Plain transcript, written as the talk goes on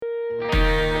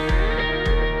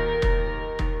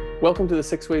Welcome to the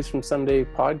Six Ways from Sunday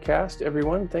podcast,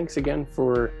 everyone. Thanks again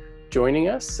for joining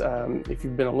us. If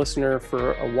you've been a listener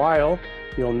for a while,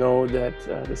 you'll know that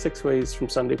the Six Ways from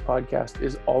Sunday podcast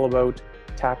is all about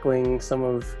tackling some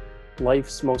of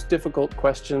life's most difficult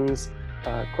questions,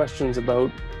 questions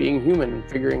about being human and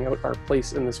figuring out our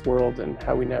place in this world and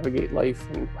how we navigate life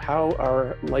and how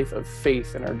our life of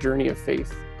faith and our journey of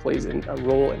faith plays a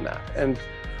role in that. And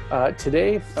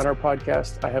today on our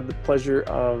podcast, I have the pleasure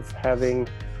of having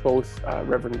both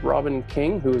Reverend Robin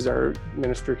King, who is our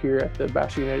minister here at the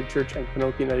Basha United Church and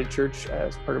Pinokia United Church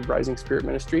as part of Rising Spirit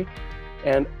Ministry,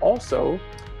 and also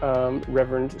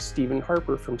Reverend Stephen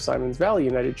Harper from Symons Valley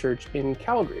United Church in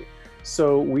Calgary.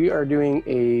 So we are doing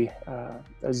a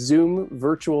Zoom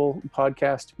virtual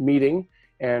podcast meeting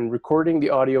and recording the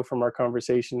audio from our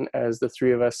conversation as the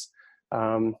three of us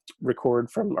record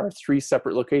from our three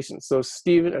separate locations. So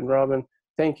Stephen and Robin,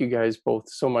 thank you guys both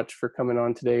so much for coming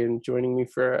on today and joining me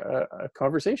for a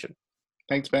conversation.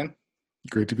 Thanks, Ben.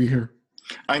 Great to be here.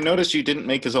 I noticed you didn't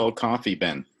make us all coffee,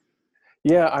 Ben.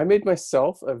 Yeah, I made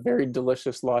myself a very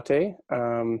delicious latte,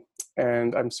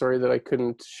 and I'm sorry that I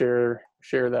couldn't share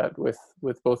that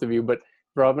with both of you. But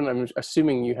Robin, I'm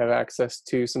assuming you have access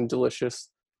to some delicious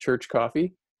church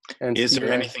coffee. And is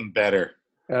there anything better?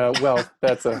 Well,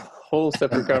 that's a whole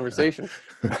separate conversation.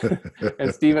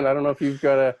 And Stephen, I don't know if you've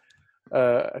got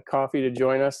a coffee to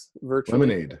join us virtually.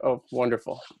 Lemonade. Oh,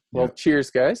 wonderful. Well, Yeah. Cheers,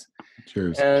 guys.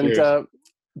 Cheers. And Cheers.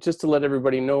 Just to let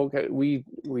everybody know, we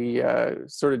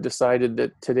sort of decided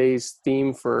that today's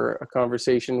theme for a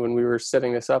conversation, when we were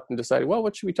setting this up and decided, well,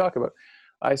 what should we talk about?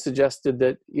 I suggested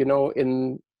that,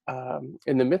 in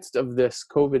the midst of this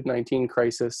COVID-19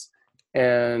 crisis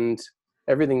and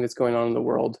everything that's going on in the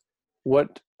world,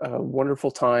 what a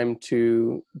wonderful time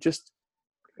to just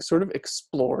sort of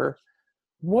explore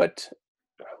what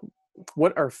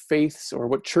our faiths or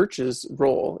what church's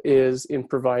role is in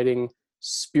providing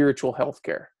spiritual health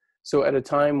care. So at a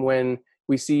time when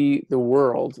we see the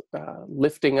world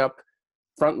lifting up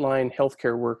frontline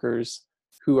healthcare workers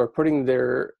who are putting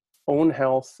their own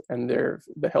health and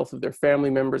the health of their family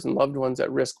members and loved ones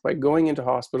at risk by going into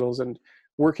hospitals and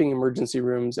working emergency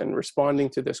rooms and responding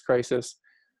to this crisis,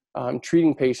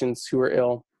 treating patients who are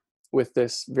ill with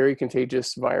this very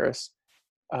contagious virus.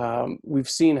 We've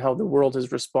seen how the world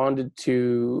has responded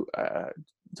to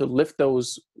lift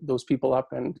those people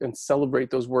up and celebrate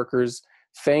those workers,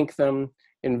 thank them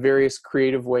in various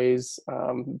creative ways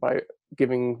by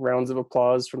giving rounds of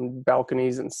applause from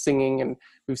balconies and singing. And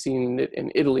we've seen it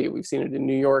in Italy, we've seen it in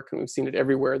New York, and we've seen it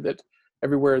everywhere that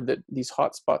these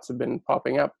hotspots have been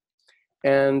popping up.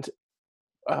 And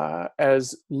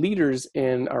as leaders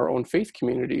in our own faith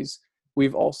communities,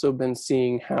 we've also been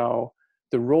seeing how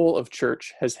the role of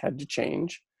church has had to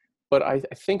change. But I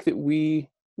think that we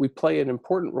play an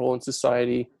important role in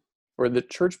society, or the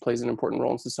church plays an important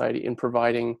role in society in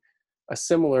providing a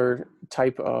similar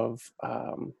type of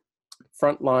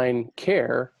frontline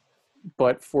care,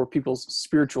 but for people's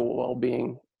spiritual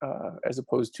well-being as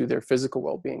opposed to their physical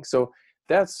well-being. So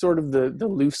that's sort of the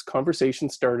loose conversation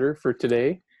starter for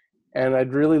today. And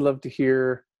I'd really love to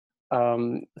hear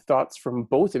thoughts from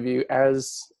both of you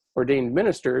as ordained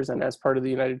ministers and as part of the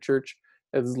United Church,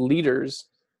 as leaders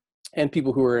and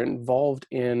people who are involved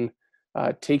in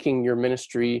taking your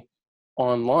ministry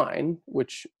online,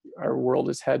 which our world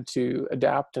has had to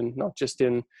adapt, and not just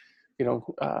in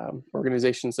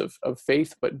organizations of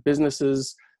faith, but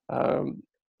businesses.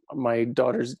 My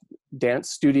daughter's dance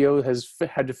studio has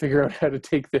had to figure out how to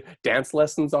take the dance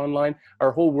lessons online.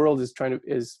 Our whole world is trying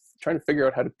to figure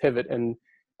out how to pivot and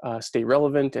stay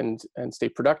relevant and stay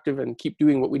productive and keep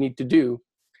doing what we need to do.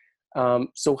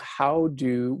 So how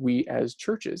do we as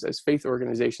churches, as faith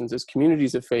organizations, as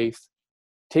communities of faith,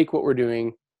 take what we're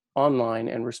doing online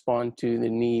and respond to the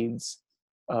needs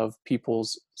of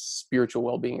people's spiritual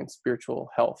well-being and spiritual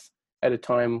health at a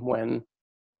time when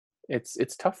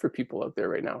it's tough for people out there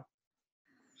right now?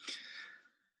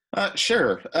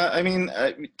 Sure.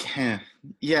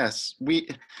 Yes.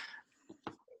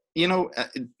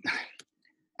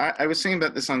 I was thinking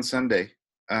about this on Sunday.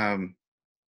 I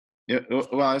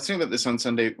was thinking about this on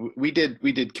Sunday. We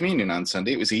did communion on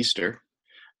Sunday. It was Easter,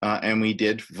 and we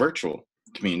did virtual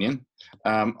communion.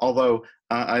 Although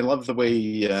I love the way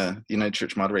the United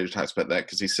Church moderator talks about that,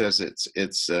 because he says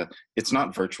it's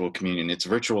not virtual communion. It's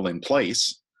virtual in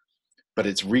place, but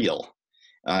it's real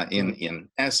in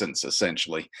essence,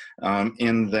 essentially.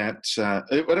 In that,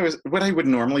 what I would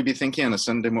normally be thinking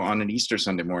on an Easter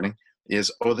Sunday morning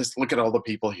is, look at all the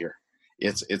people here.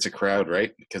 It's a crowd,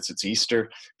 right? Because it's Easter.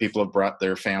 People have brought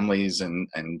their families and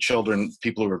children.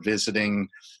 People who are visiting,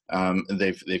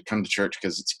 they've come to church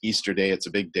because it's Easter day. It's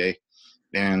a big day.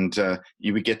 And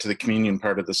you would get to the communion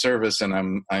part of the service,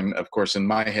 and I'm of course in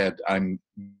my head I'm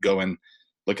going,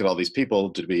 look at all these people.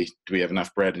 Do we have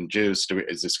enough bread and juice?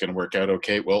 Is this going to work out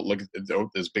okay? Well, look,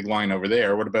 there's a big line over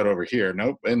there. What about over here?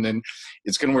 Nope. And then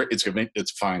it's going to work.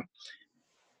 It's fine.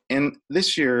 And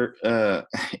this year, there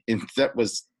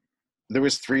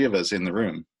was 3 of us in the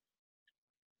room,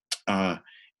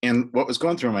 and what was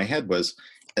going through my head was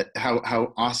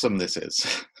how awesome this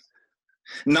is.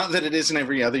 Not that it isn't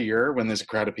every other year when there's a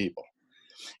crowd of people.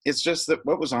 It's just that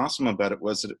what was awesome about it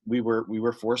was that we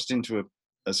were forced into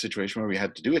a situation where we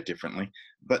had to do it differently,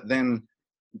 but then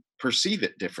perceive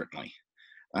it differently.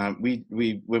 When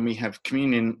we have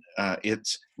communion,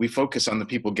 we focus on the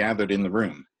people gathered in the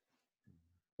room,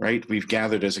 right? We've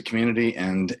gathered as a community,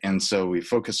 and so we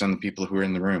focus on the people who are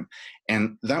in the room,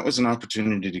 and that was an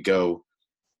opportunity to go,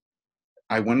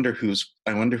 I wonder who's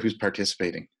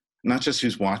participating. Not just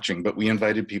who's watching, but we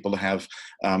invited people to have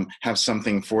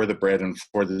something for the bread and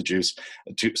for the juice,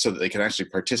 so that they can actually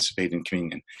participate in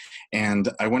communion. And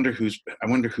I wonder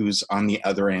who's on the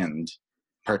other end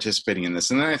participating in this.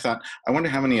 And then I thought, I wonder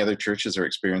how many other churches are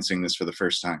experiencing this for the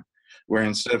first time, where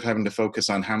instead of having to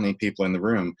focus on how many people in the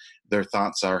room, their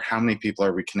thoughts are, how many people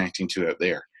are we connecting to out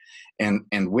there, and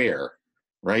where,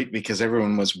 right? Because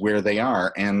everyone was where they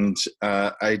are. And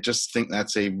I just think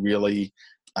that's a really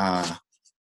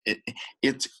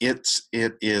it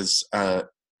is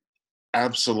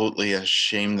absolutely a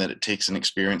shame that it takes an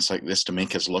experience like this to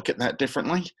make us look at that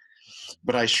differently.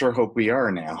 But I sure hope we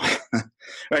are now.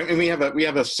 I mean, we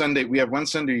have a Sunday. We have one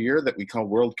Sunday a year that we call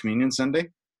World Communion Sunday,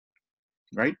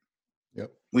 right?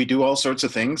 Yep. We do all sorts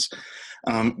of things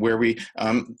where we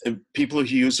people who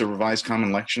use the Revised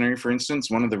Common Lectionary, for instance.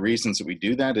 One of the reasons that we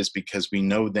do that is because we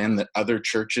know then that other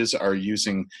churches are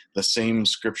using the same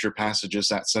scripture passages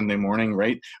that Sunday morning,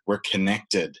 right? We're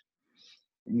connected.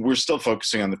 We're still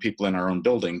focusing on the people in our own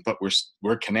building, but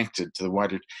we're connected to the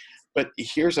wider. But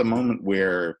here's a moment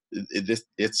where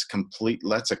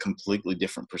that's a completely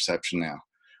different perception now.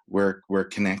 We're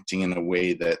connecting in a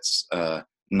way that's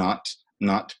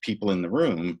not people in the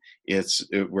room.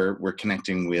 We're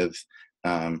connecting with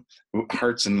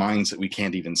hearts and minds that we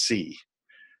can't even see,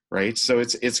 right? So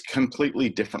it's completely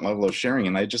different level of sharing.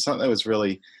 And I just thought that was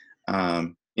really,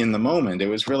 in the moment, it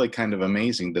was really kind of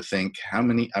amazing to think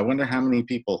I wonder how many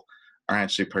people are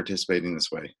actually participating this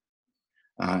way.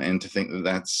 And to think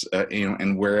that's,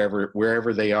 and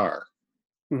wherever they are.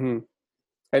 Mm-hmm.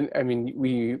 And I mean,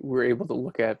 we were able to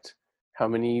look at how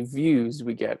many views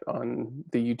we get on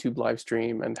the YouTube live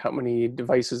stream and how many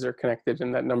devices are connected,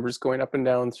 and that number's going up and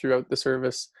down throughout the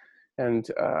service. And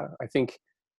I think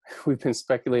we've been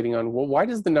speculating on, well, why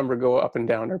does the number go up and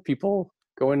down? Are people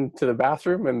going to the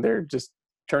bathroom and they're just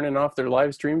turning off their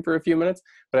live stream for a few minutes?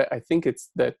 But I think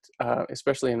it's that,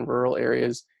 especially in rural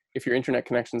areas, if your internet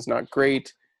connection is not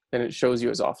great, then it shows you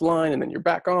as offline and then you're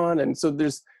back on. And so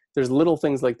there's little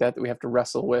things like that we have to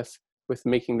wrestle with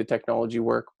making the technology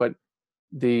work. But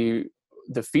the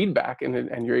feedback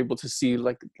and you're able to see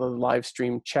like the live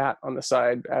stream chat on the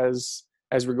side as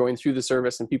we're going through the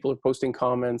service, and people are posting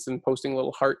comments and posting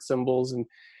little heart symbols,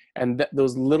 and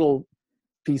those little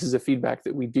pieces of feedback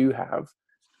that we do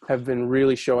have been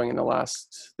really showing in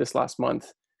this last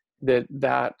month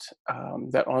that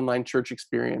online church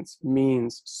experience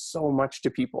means so much to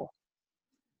people.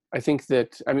 I think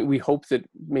that, I mean, we hope that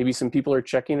maybe some people are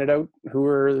checking it out who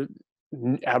are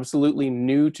absolutely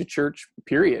new to church,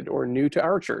 period, or new to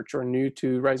our church, or new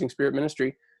to Rising Spirit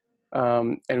Ministry.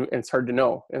 And it's hard to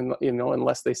know, and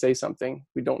unless they say something,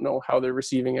 we don't know how they're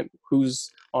receiving it,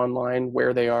 who's online,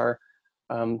 where they are.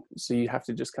 So you have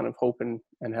to just kind of hope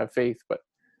and have faith. But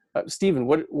Stephen,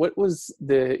 what was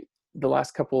the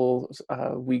last couple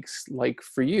weeks like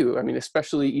for you? I mean,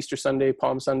 especially Easter Sunday,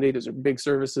 Palm Sunday, those are big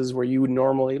services where you would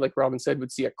normally, like Robin said,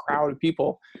 would see a crowd of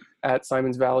people at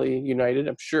Symons Valley United,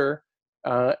 I'm sure.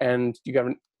 And you got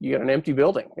an empty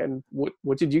building. And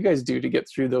what did you guys do to get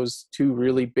through those 2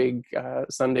 really big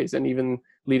Sundays, and even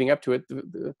leading up to it,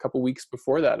 the couple weeks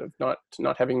before that, of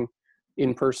not having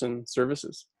in-person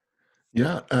services?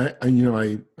 Yeah, I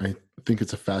think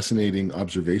it's a fascinating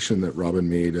observation that Robin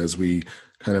made as we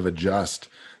kind of adjust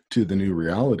to the new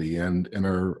reality, and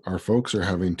our folks are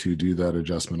having to do that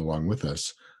adjustment along with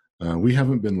us. We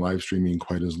haven't been live streaming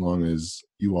quite as long as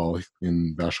you all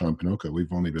in Vashon Ponoka.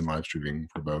 We've only been live streaming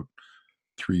for about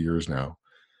 3 years now.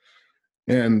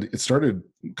 And it started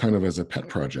kind of as a pet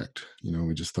project.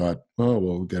 We just thought, well,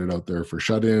 we'll get it out there for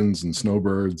shut-ins and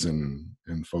snowbirds and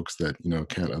folks that,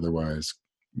 can't otherwise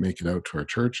make it out to our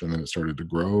church. And then it started to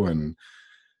grow. And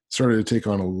started to take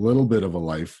on a little bit of a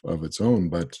life of its own.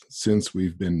 But since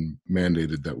we've been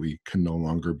mandated that we can no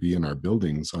longer be in our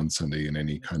buildings on Sunday in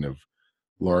any kind of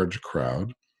large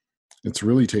crowd, it's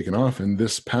really taken off. And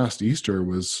this past Easter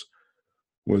was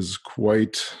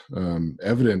quite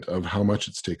evident of how much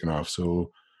it's taken off.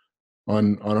 So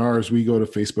on ours, we go to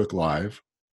Facebook Live,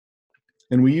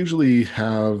 and we usually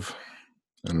have,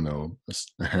 I don't know,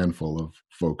 a handful of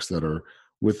folks that are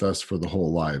with us for the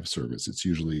whole live service. It's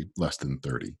usually less than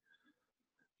 30.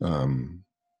 And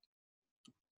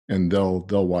they'll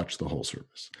watch the whole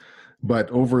service. But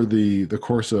over the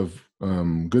course of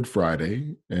Good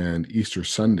Friday and Easter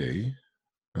Sunday,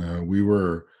 we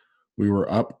were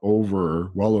up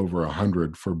well over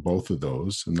 100 for both of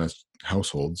those, and that's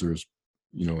households. There's,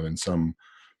 in some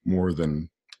more than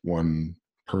one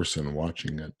person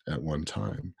watching at one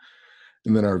time.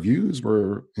 And then our views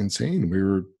were insane. We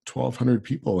were 1,200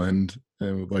 people, and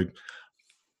like,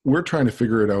 we're trying to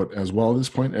figure it out as well at this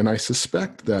point. And I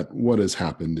suspect that what has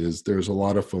happened is there's a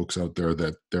lot of folks out there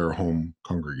that their home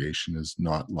congregation is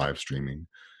not live streaming.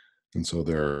 And so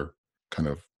they're kind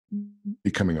of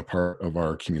becoming a part of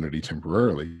our community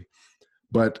temporarily.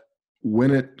 But when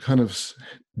it kind of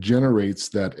generates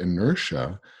that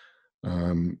inertia,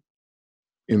 in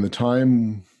the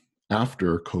time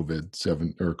after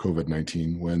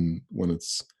COVID-19, when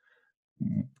it's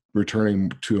returning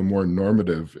to a more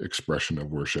normative expression of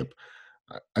worship,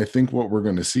 I think what we're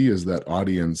going to see is that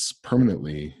audience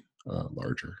permanently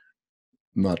larger,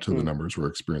 not to the numbers we're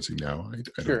experiencing now,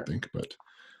 I don't think, but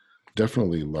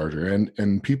definitely larger.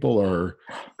 And people are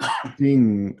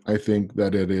seeing, I think,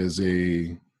 that it is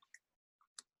a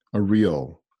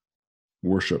real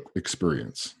worship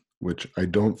experience, which I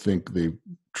don't think they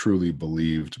truly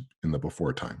believed in the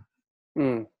before time.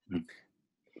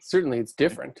 Certainly it's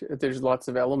different. There's lots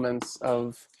of elements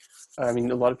of, a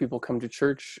lot of people come to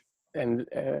church and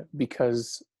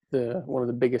because one of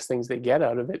the biggest things they get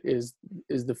out of it is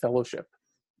the fellowship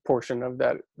portion of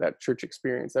that church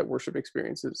experience, that worship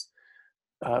experiences.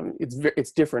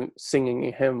 It's different singing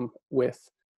a hymn with,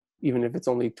 even if it's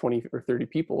only 20 or 30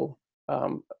 people,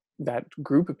 that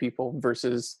group of people,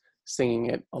 versus singing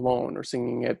it alone or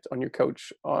singing it on your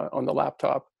couch on the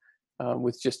laptop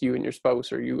with just you and your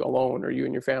spouse, or you alone, or you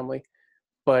and your family.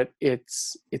 But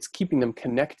it's keeping them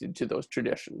connected to those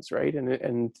traditions, right?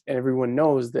 And everyone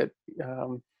knows that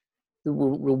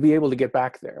we'll be able to get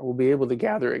back there. We'll be able to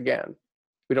gather again.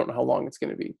 We don't know how long it's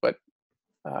going to be, but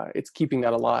it's keeping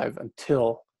that alive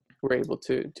until we're able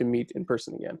to meet in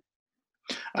person again.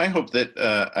 I hope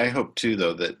too,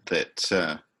 though,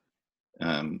 that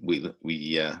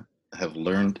we have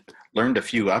learned a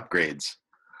few upgrades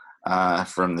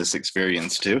from this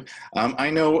experience too. I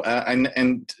know,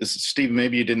 and Steve,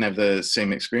 maybe you didn't have the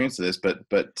same experience of this, but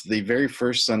the very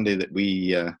first Sunday that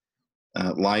we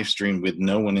live streamed with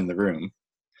no one in the room,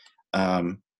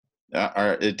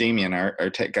 Damien, our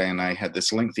tech guy, and I had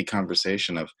this lengthy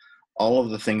conversation of all of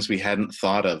the things we hadn't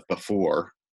thought of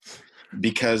before,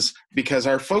 because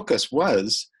our focus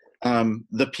was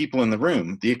the people in the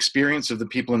room, the experience of the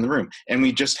people in the room. And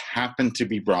we just happened to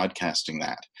be broadcasting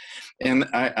that. And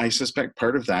I suspect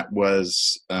part of that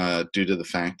was due to the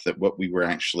fact that what we were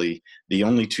actually, the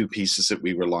only two pieces that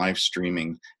we were live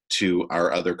streaming to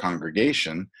our other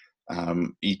congregation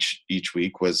each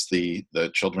week was the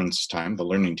children's time, the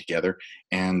learning together,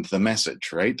 and the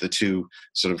message, right? The two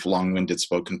sort of long-winded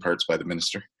spoken parts by the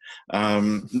minister.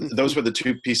 Those were the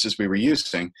two pieces we were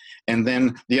using. And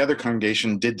then the other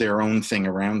congregation did their own thing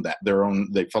around that.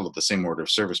 They followed the same order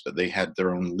of service, but they had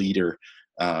their own leader,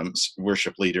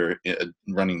 worship leader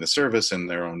running the service, and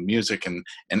their own music, and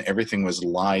everything was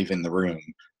live in the room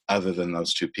other than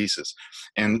those two pieces.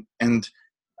 And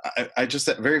I just,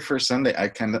 that very first Sunday,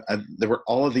 there were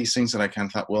all of these things that I kind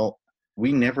of thought, well,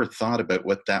 we never thought about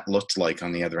what that looked like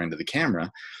on the other end of the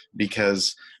camera,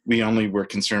 because we only were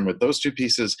concerned with those two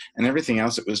pieces, and everything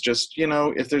else, it was just,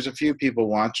 if there's a few people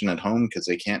watching at home because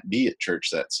they can't be at church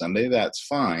that Sunday, that's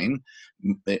fine.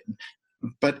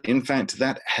 But in fact,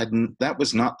 that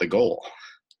was not the goal.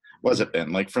 Was it,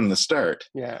 Ben? Like, from the start,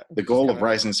 the goal of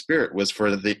Rise in Spirit was for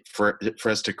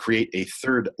us to create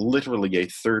literally a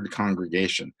third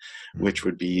congregation, which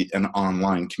would be an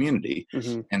online community.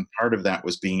 Mm-hmm. And part of that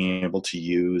was being able to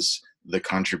use the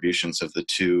contributions of the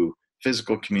two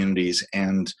physical communities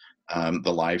and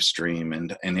the live stream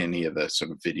and any of the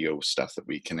sort of video stuff that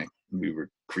we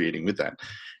were creating with that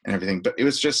and everything. But it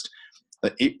was just,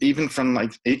 even from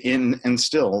and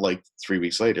still, like 3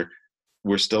 weeks later,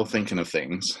 we're still thinking of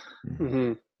things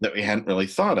that we hadn't really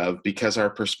thought of, because our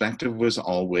perspective was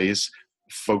always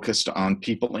focused on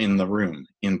people in the room,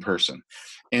 in person.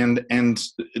 And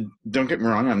don't get me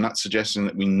wrong, I'm not suggesting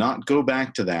that we not go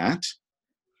back to that,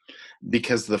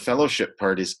 because the fellowship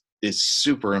part is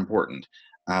super important.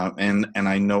 And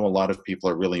I know a lot of people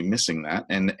are really missing that,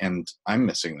 and I'm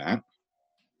missing that,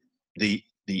 the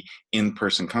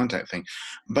in-person contact thing.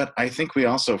 But I think we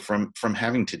also, from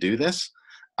having to do this,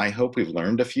 I hope we've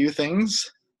learned a few things,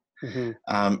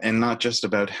 and not just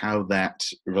about how that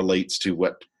relates to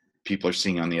what people are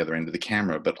seeing on the other end of the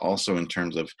camera, but also in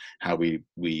terms of how we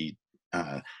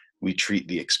treat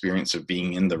the experience of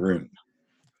being in the room.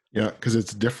 Yeah, because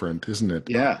it's different, isn't it?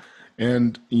 Yeah.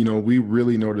 And, we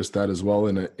really noticed that as well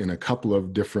in a couple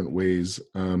of different ways.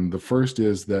 The first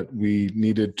is that we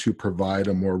needed to provide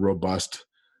a more robust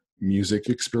music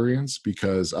experience,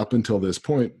 because up until this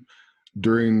point,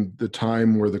 during the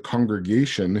time where the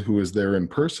congregation who is there in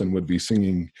person would be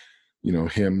singing,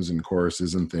 hymns and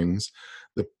choruses and things,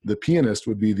 the pianist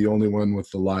would be the only one with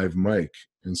the live mic.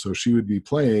 And so she would be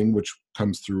playing, which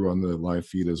comes through on the live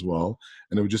feed as well,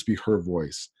 and it would just be her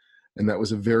voice. And that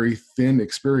was a very thin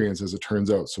experience, as it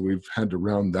turns out. So we've had to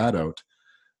round that out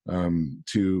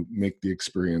to make the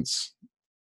experience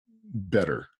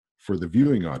better for the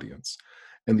viewing audience.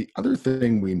 And the other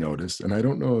thing we noticed, and I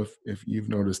don't know if you've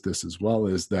noticed this as well,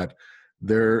 is that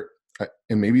there,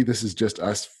 and maybe this is just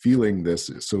us feeling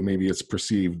this, so maybe it's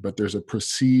perceived, but there's a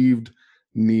perceived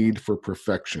need for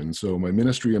perfection. So my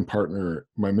ministry partner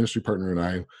and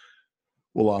I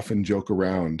will often joke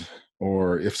around,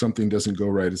 or if something doesn't go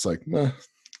right, it's like, nah.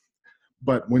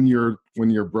 But when you're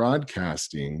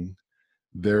broadcasting,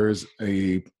 there's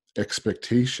a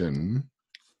expectation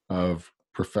of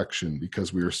perfection,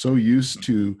 because we are so used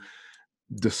to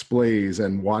displays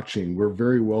and watching. We're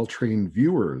very well trained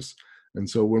viewers. And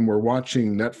so when we're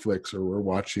watching Netflix, or we're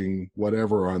watching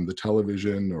whatever on the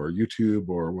television or YouTube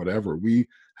or whatever, we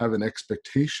have an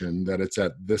expectation that it's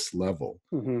at this level.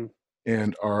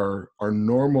 And our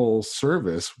normal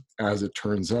service, as it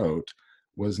turns out,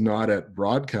 was not at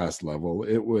broadcast level.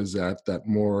 It was at that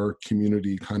more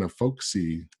community kind of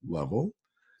folksy level.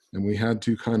 And we had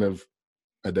to kind of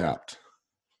adapt.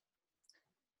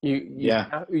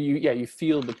 You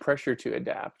feel the pressure to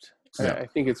adapt. Yeah. I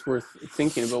think it's worth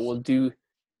thinking about.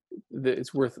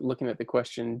 It's worth looking at the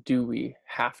question: do we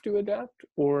have to adapt,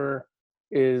 or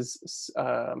is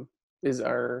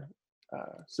our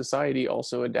society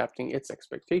also adapting its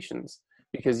expectations?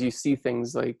 Because you see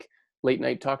things like late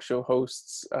night talk show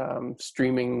hosts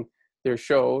streaming their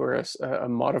show, or a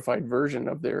modified version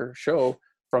of their show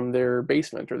from their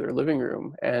basement or their living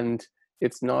room, and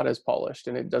it's not as polished,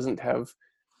 and it doesn't have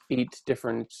 8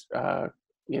 different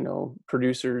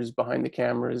producers behind the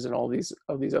cameras and all these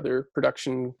other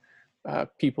production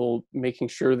people making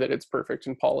sure that it's perfect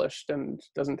and polished, and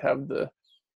doesn't have the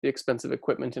expensive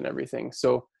equipment and everything.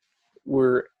 So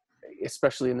we're,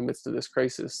 especially in the midst of this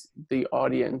crisis, the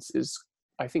audience is,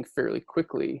 I think, fairly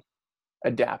quickly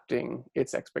adapting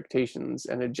its expectations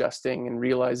and adjusting and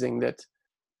realizing that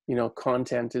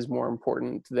content is more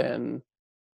important than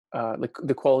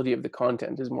the quality of the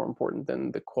content is more important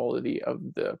than the quality of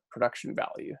the production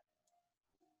value.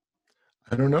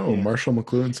 I don't know. Yeah. Marshall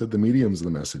McLuhan said the medium's the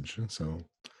message. So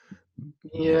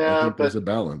I think there's a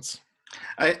balance.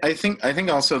 I think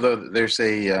also, though, there's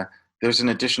an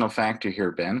additional factor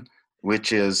here, Ben,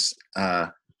 which is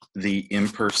the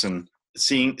in-person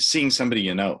seeing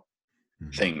somebody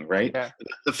thing, right? Yeah.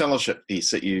 The fellowship piece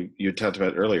that you talked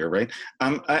about earlier, right?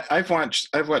 I've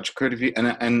watched quite a few,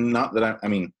 and not that I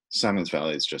mean, Symons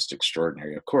Valley is just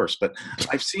extraordinary, of course, but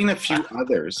I've seen a few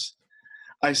others.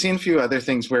 I've seen a few other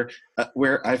things where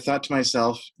I've thought to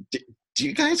myself, do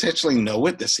you guys actually know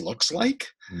what this looks like?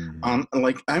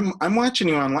 Like I'm watching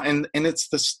you online, and it's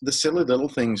the silly little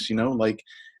things, like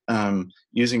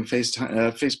using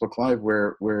Facebook Live,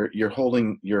 where you're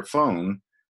holding your phone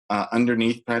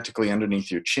practically underneath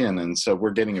your chin, and so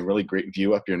we're getting a really great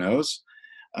view up your nose,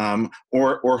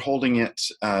 or holding it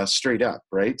straight up,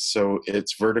 right? So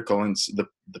it's vertical, and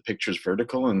the picture's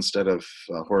vertical instead of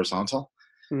horizontal.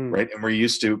 Right, and we're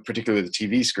used to, particularly the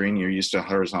TV screen, you're used to a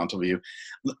horizontal view,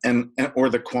 and or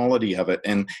the quality of it,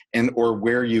 and or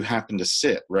where you happen to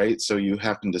sit, right? So you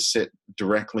happen to sit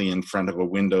directly in front of a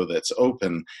window that's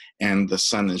open, and the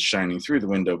sun is shining through the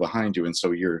window behind you, and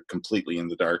so you're completely in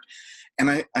the dark.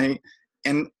 And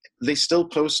and they still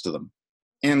post to them,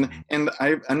 and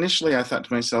I initially thought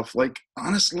to myself, like,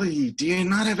 honestly, do you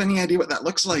not have any idea what that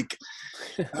looks like?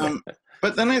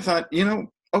 But then I thought,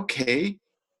 okay.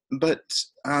 But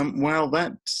while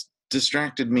that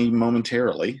distracted me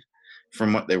momentarily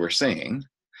from what they were saying,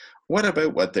 what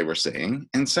about what they were saying?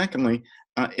 And secondly,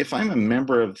 if I'm a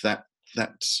member of that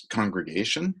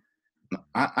congregation,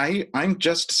 I'm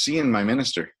just seeing my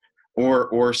minister.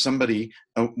 or somebody,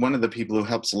 one of the people who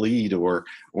helps lead, or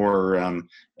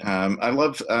I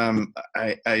love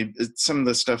I some of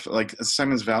the stuff like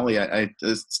Symons Valley. I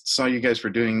saw you guys were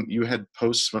doing. You had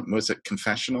posts. Was it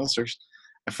confessionals, or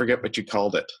I forget what you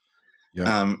called it?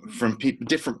 Yeah. From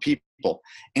different people,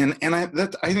 and I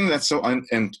think that's so.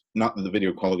 And not that the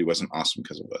video quality wasn't awesome,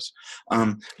 because it was,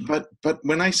 but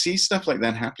when I see stuff like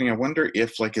that happening, I wonder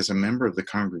if, like, as a member of the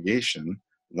congregation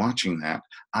watching that,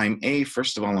 I'm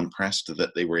first of all impressed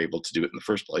that they were able to do it in the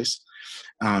first place,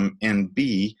 and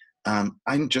B,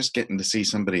 I'm just getting to see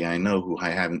somebody I know who I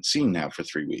haven't seen now for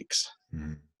 3 weeks.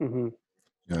 Mm-hmm. Mm-hmm.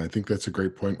 Yeah, I think that's a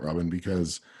great point, Robin,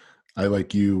 because I,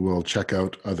 like you, will check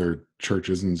out other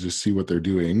churches and just see what they're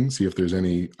doing, see if there's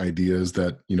any ideas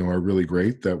that, are really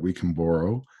great that we can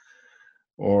borrow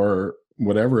or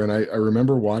whatever. And I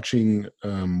remember watching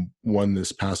one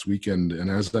this past weekend, and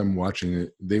as I'm watching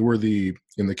it, they were in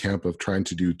the camp of trying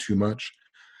to do too much.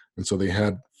 And so they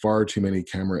had far too many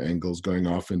camera angles going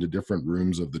off into different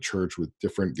rooms of the church with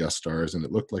different guest stars, and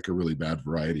it looked like a really bad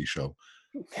variety show.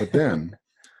 But then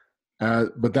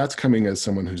but that's coming as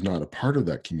someone who's not a part of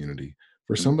that community.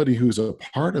 For somebody who's a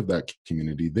part of that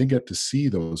community, they get to see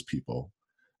those people.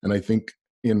 And I think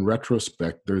in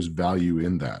retrospect, there's value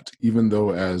in that. Even though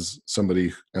as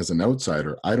an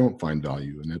outsider, I don't find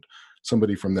value in it,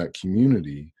 somebody from that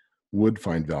community would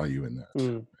find value in that,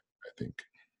 I think.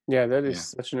 Yeah, that is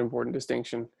such an important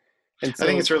distinction. And so, I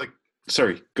think it's really,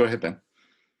 sorry, go ahead, Ben.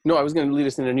 No, I was going to lead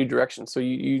us in a new direction. So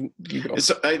you go.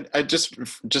 So I just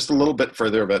a little bit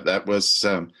further about that was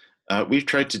we've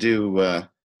tried to do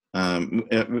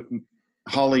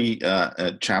Holly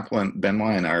Chaplin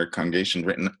Benoit in our congregation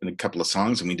written a couple of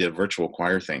songs, and we did a virtual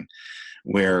choir thing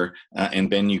where and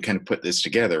Ben, you kind of put this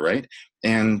together, right?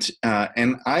 And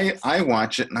I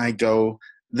watch it and I go,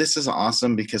 this is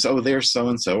awesome, because there's so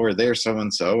and so, or there's so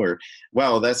and so, or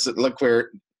wow, look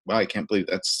where. Wow, I can't believe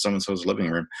that's so-and-so's living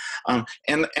room.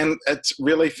 And it's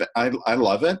really, I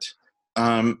love it.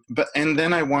 But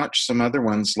then I watch some other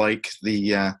ones like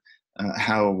the,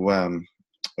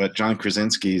 John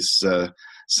Krasinski's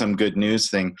Some Good News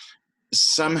thing.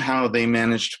 Somehow they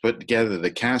managed to put together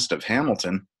the cast of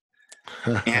Hamilton,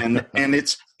 and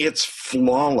it's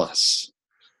flawless.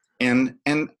 And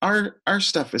our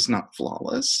stuff is not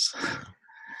flawless.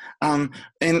 But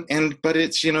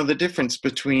it's, the difference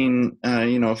between,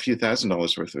 a few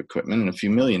 $1,000s worth of equipment and a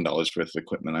few $1 million worth of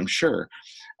equipment, I'm sure.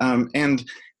 And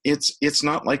it's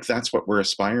not like that's what we're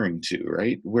aspiring to,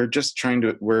 right? We're just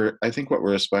I think what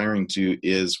we're aspiring to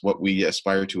is what we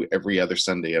aspire to every other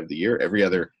Sunday of the year, every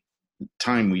other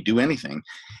time we do anything,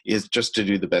 is just to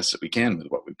do the best that we can with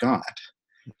what we've got.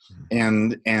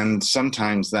 And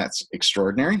sometimes that's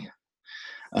extraordinary.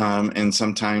 And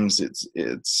sometimes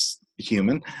it's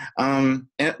human,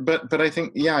 but I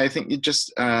think you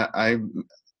just I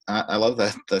love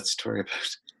that story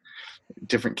about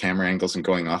different camera angles and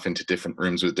going off into different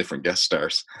rooms with different guest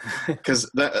stars, because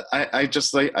I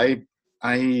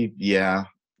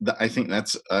think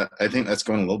that's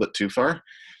going a little bit too far.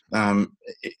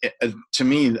 To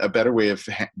me, a better way of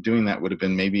doing that would have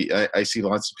been, maybe I see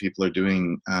lots of people are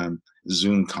doing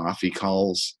Zoom coffee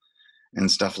calls and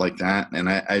stuff like that, and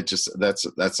I just that's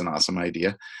an awesome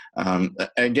idea.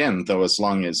 Again, though, as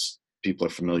long as people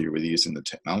are familiar with using the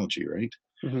technology, right?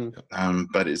 Mm-hmm.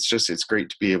 But it's great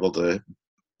to be able to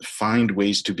find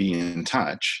ways to be in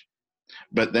touch.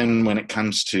 But then when it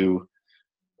comes to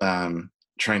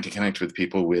trying to connect with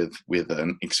people with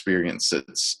an experience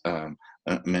that's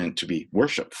meant to be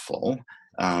worshipful,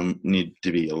 need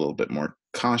to be a little bit more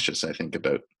cautious, I think,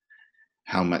 about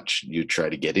how much you try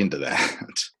to get into that.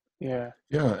 Yeah.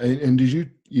 And you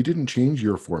didn't change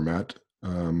your format.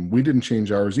 We didn't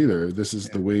change ours either. This is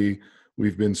the way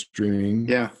we've been streaming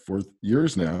for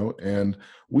years now. And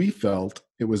we felt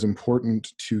it was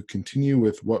important to continue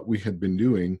with what we had been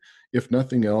doing, if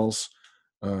nothing else,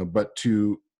 but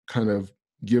to kind of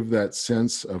give that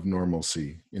sense of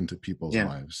normalcy into people's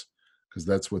lives, because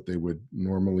that's what they would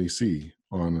normally see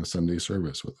on a Sunday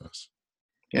service with us.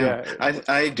 Yeah.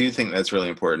 I do think that's really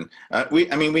important.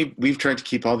 We've tried to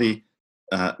keep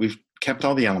we've kept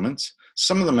all the elements.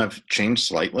 Some of them have changed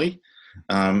slightly.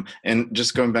 And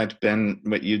just going back to Ben,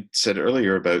 what you said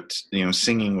earlier about,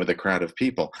 singing with a crowd of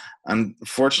people.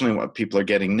 Unfortunately, what people are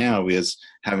getting now is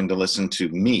having to listen to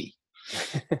me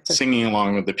singing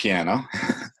along with the piano.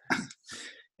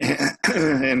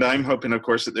 And I'm hoping, of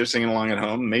course, that they're singing along at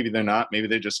home. Maybe they're not. Maybe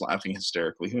they're just laughing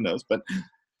hysterically. Who knows? But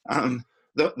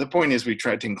the point is, we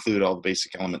tried to include all the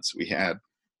basic elements that we had.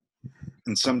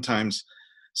 And sometimes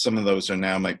some of those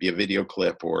might be a video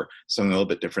clip or something a little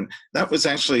bit different. That was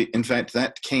actually, in fact,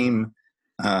 that came,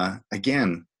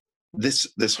 again,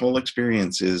 this whole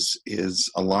experience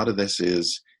is a lot of this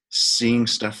is seeing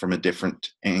stuff from a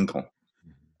different angle.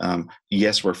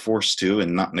 Yes, we're forced to,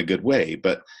 and not in a good way,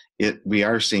 but we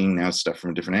are seeing now stuff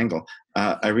from a different angle.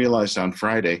 I realized on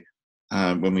Friday,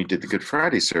 when we did the Good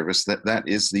Friday service, that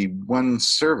is the one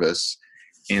service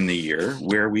in the year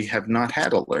where we have not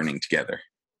had a learning together.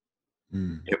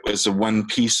 It was a one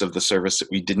piece of the service that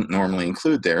we didn't normally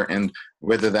include there. And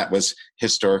whether that was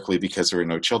historically because there were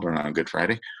no children on Good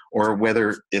Friday, or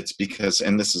whether it's because,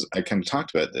 and this is, I kind of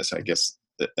talked about this, I guess,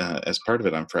 as part of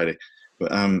it on Friday,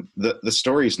 the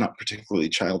story is not particularly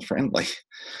child friendly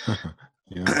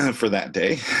for that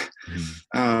day.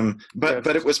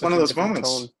 But it was one of those moments.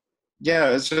 Tone.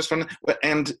 Yeah, it's just fun.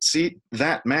 And see,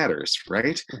 that matters,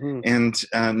 right? And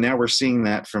now we're seeing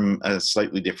that from a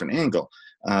slightly different angle.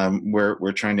 Where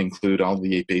we're trying to include all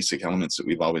the basic elements that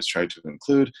we've always tried to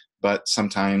include, but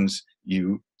sometimes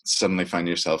you suddenly find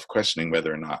yourself questioning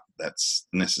whether or not that's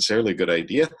necessarily a good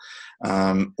idea,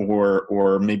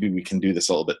 or maybe we can do this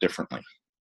a little bit differently.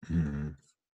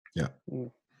 Yeah.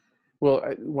 Well,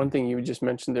 one thing you just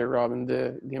mentioned there, Robin,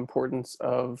 the importance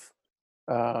of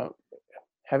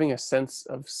having a sense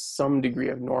of some degree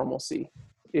of normalcy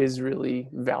is really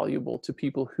valuable to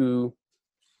people who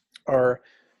are,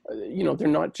 they're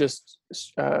not just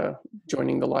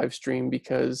joining the live stream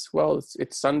because, well,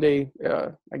 it's Sunday.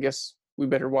 I guess we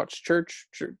better watch church.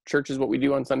 Church is what we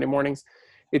do on Sunday mornings.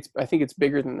 I think it's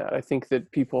bigger than that. I think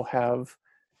that people have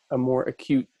a more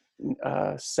acute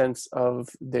sense of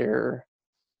their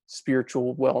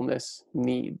spiritual wellness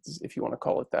needs, if you want to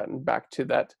call it that, and back to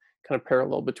that kind of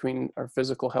parallel between our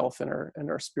physical health and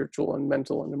our spiritual and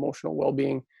mental and emotional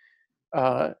well-being.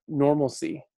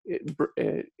 Normalcy.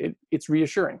 It's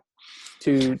reassuring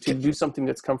to do something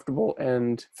that's comfortable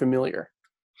and familiar.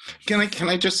 Can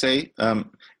I just say, and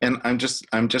I'm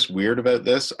just weird about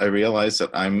this. I realize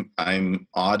that I'm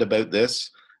odd about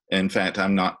this. In fact,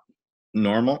 I'm not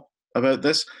normal about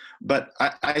this. But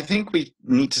I think we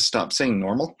need to stop saying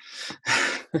normal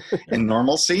and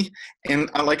normalcy. And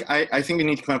I think we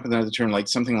need to come up with another term, like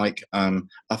something like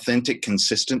authentic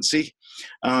consistency,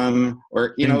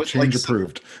 or change like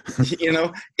approved.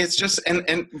 It's just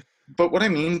but what I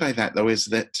mean by that though is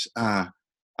that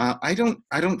I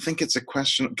don't think it's a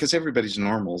question, because everybody's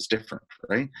normal is different,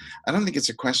 right? I don't think it's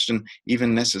a question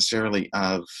even necessarily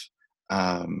of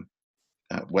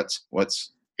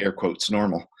what's air quotes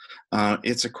normal.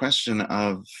 It's a question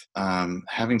of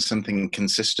having something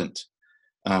consistent,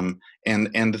 and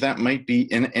that might be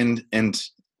and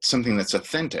something that's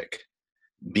authentic,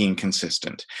 being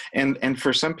consistent. And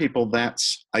for some people,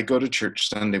 that's, I go to church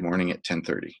Sunday morning at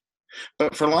 10:30.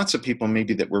 But for lots of people,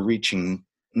 maybe that we're reaching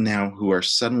now, who are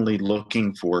suddenly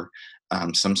looking for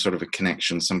some sort of a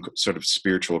connection, some sort of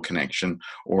spiritual connection,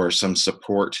 or some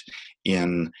support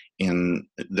in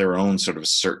their own sort of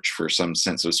search for some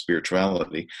sense of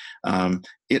spirituality.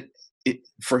 It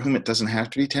for whom it doesn't have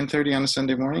to be 10:30 on a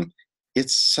Sunday morning, it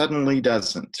suddenly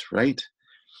doesn't, right?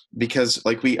 Because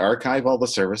like we archive all the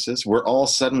services, we're all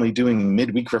suddenly doing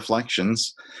midweek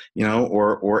reflections,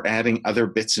 or adding other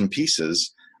bits and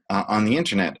pieces on the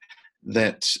internet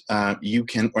that you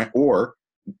can, or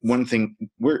one thing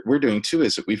we're doing too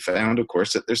is that we found, of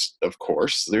course, that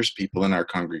there's people in our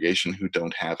congregation who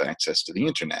don't have access to the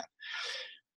internet.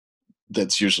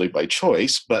 That's usually by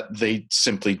choice, but they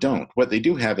simply don't. What they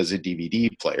do have is a DVD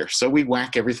player. So we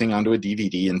whack everything onto a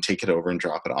DVD and take it over and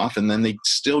drop it off, and then they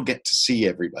still get to see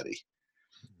everybody,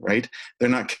 right? They're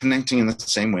not connecting in the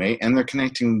same way, and they're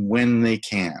connecting when they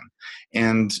can.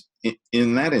 And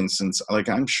in that instance, like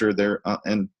I'm sure they're,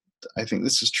 and I think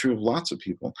this is true of lots of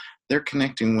people, they're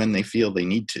connecting when they feel they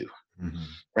need to,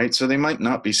 right? So they might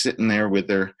not be sitting there with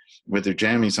their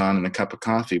jammies on and a cup of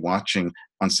coffee watching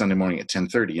on Sunday morning at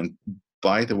 10:30. And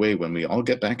by the way, when we all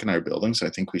get back in our buildings, I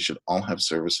think we should all have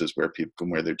services where people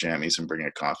can wear their jammies and bring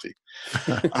a coffee.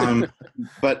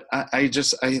 But I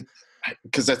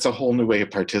because that's a whole new way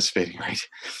of participating, right?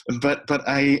 But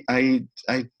I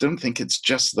don't think it's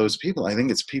just those people. I think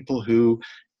it's people who,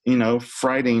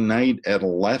 Friday night at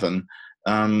 11,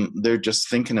 they're just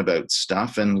thinking about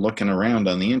stuff and looking around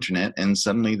on the internet, and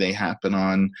suddenly they happen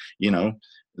on,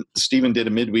 Stephen did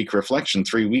a midweek reflection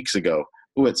 3 weeks ago.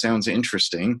 Oh, it sounds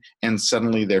interesting. And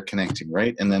suddenly they're connecting,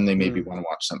 right? And then they maybe want to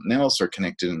watch something else or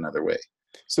connect in another way.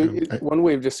 So one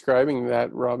way of describing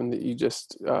that, Robin, that you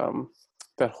just,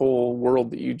 that whole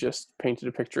world that you just painted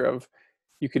a picture of,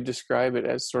 you could describe it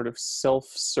as sort of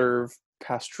self-serve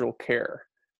pastoral care.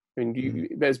 I mean, you,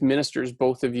 as ministers,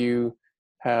 both of you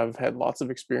have had lots of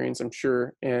experience, I'm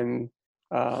sure, in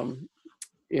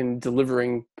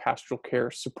delivering pastoral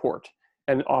care support.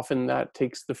 And often that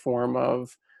takes the form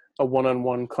of, a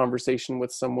one-on-one conversation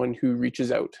with someone who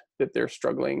reaches out that they're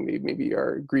struggling. They maybe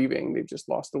are grieving. They've just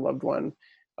lost a loved one.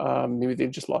 Maybe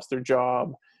they've just lost their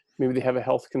job. Maybe they have a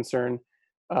health concern.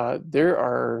 There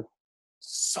are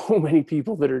so many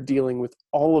people that are dealing with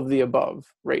all of the above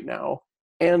right now,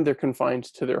 and they're confined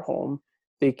to their home.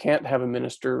 They can't have a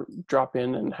minister drop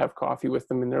in and have coffee with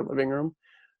them in their living room.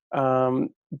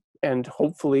 And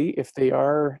hopefully, if they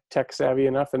are tech savvy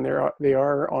enough and they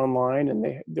are online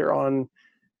and they're on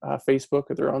Facebook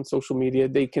or they're on social media,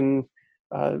 they can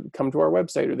come to our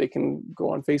website, or they can go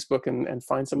on Facebook and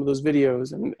find some of those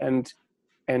videos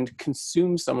and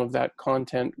consume some of that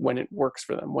content when it works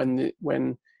for them,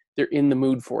 when they're in the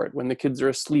mood for it, when the kids are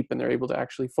asleep and they're able to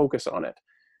actually focus on it.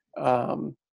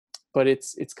 But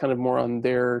it's kind of more on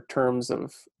their terms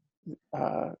of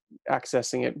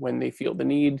accessing it when they feel the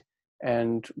need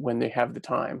and when they have the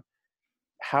time.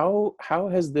 How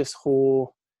has this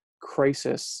whole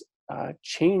crisis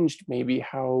changed maybe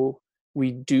how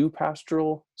we do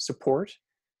pastoral support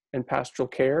and pastoral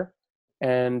care,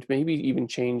 and maybe even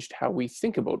changed how we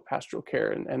think about pastoral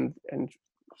care and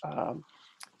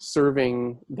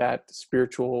serving that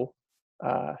spiritual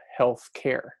health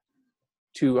care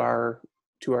to our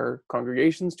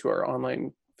congregations, to our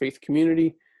online faith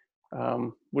community?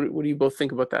 What do you both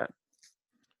think about that?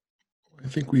 I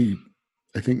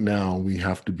think now we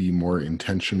have to be more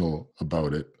intentional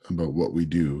about what we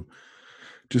do,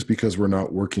 just because we're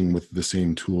not working with the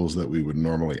same tools that we would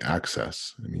normally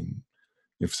access. I mean,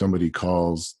 if somebody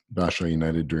calls Valley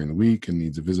United during the week and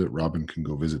needs a visit, Robin can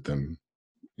go visit them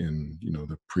in,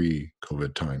 the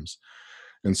pre-COVID times.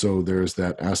 And so there's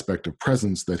that aspect of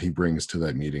presence that he brings to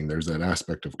that meeting. There's that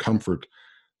aspect of comfort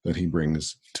that he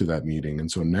brings to that meeting. And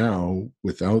so now,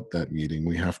 without that meeting,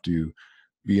 we have to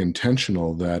be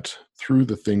intentional that through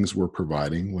the things we're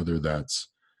providing, whether that's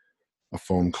a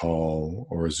phone call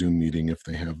or a Zoom meeting, if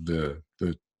they have the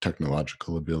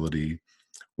technological ability,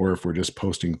 or if we're just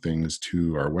posting things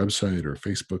to our website or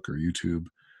Facebook or YouTube,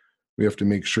 we have to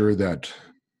make sure that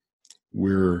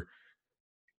we're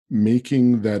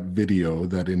making that video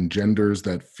that engenders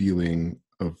that feeling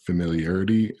of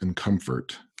familiarity and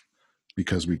comfort,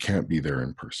 because we can't be there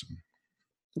in person.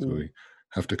 So we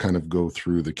have to kind of go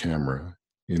through the camera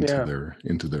into their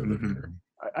living room.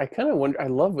 I kind of wonder, I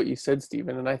love what you said,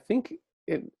 Stephen, and I think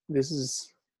this is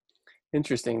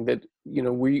interesting that,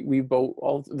 we both,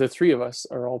 all the three of us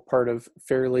are all part of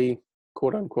fairly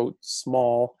quote unquote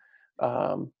small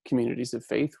communities of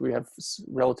faith. We have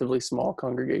relatively small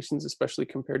congregations, especially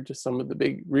compared to some of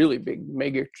the really big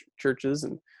mega churches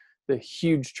and the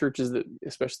huge churches that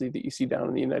you see down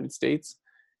in the United States.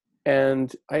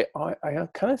 And I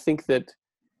kind of think that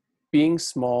being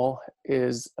small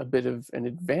is a bit of an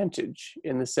advantage,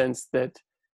 in the sense that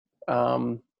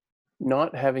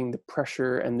not having the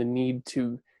pressure and the need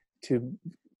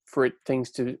for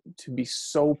things to be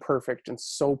so perfect and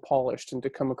so polished and to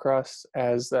come across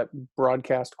as that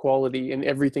broadcast quality in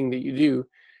everything that you do.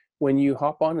 When you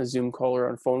hop on a Zoom call or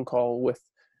on a phone call with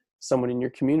someone in your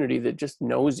community that just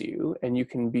knows you, and you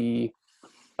can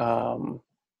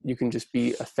just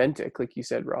be authentic, like you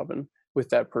said, Robin, with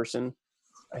that person,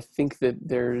 I think that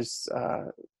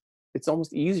it's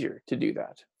almost easier to do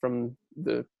that from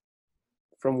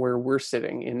where we're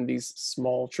sitting in these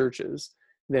small churches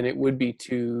than it would be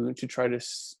to try to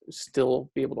still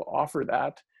be able to offer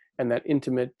that and that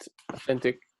intimate,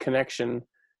 authentic connection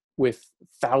with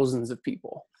thousands of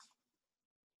people.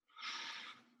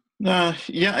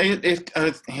 It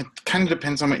kind of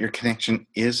depends on what your connection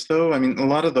is, though. I mean, a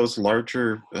lot of those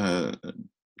larger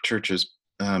churches,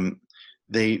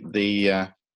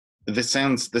 this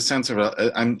sounds of,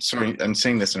 I'm sorry, I'm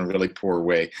saying this in a really poor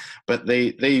way, but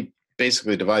they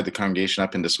basically divide the congregation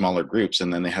up into smaller groups,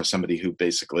 and then they have somebody who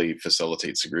basically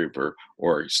facilitates the group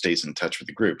or stays in touch with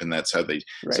the group, and that's how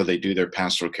so they do their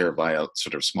pastoral care via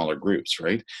sort of smaller groups,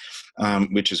 right?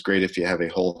 Which is great if you have a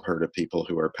whole herd of people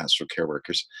who are pastoral care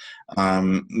workers.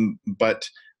 So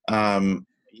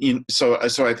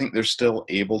I think they're still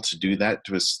able to do that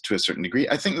to a certain degree.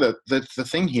 I think that the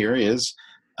thing here is,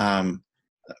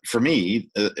 for me,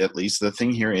 at least, the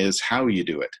thing here is how you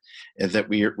do it, and that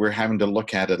we're having to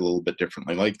look at it a little bit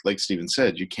differently. Like Stephen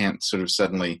said, you can't sort of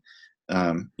suddenly,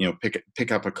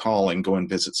 pick up a call and go and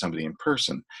visit somebody in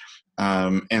person.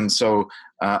 And so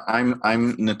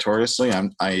I'm notoriously,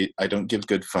 I don't give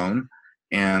good phone,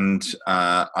 and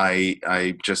I'm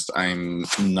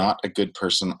not a good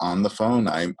person on the phone.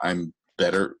 I'm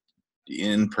better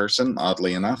in person,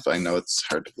 oddly enough. I know it's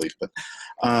hard to believe,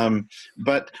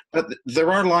 but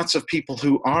there are lots of people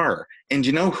who are. And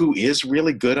you know who is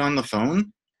really good on the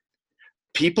phone?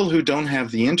 People who don't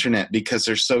have the internet, because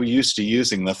they're so used to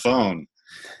using the phone.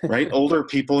 right? Older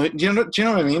people, do you know what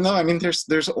I mean though? I mean,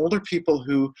 there's older people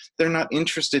who they're not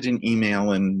interested in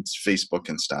email and Facebook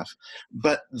and stuff,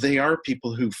 but they are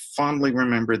people who fondly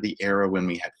remember the era when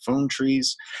we had phone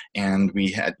trees and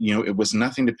we had, it was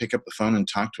nothing to pick up the phone and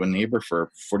talk to a neighbor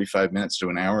for 45 minutes to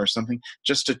an hour or something,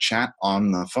 just to chat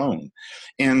on the phone.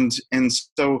 And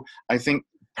so I think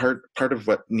part of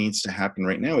what needs to happen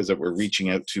right now is that we're reaching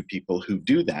out to people who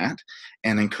do that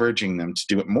and encouraging them to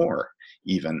do it more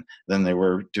even than they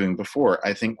were doing before.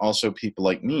 I think also people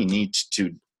like me need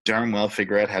to darn well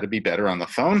figure out how to be better on the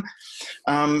phone.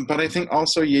 But I think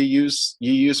also you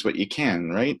use what you can,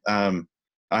 right?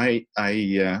 I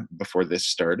before this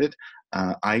started,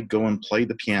 I go and play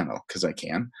the piano because I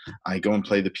can. I go and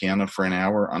play the piano for an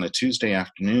hour on a Tuesday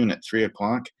afternoon at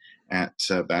 3:00 at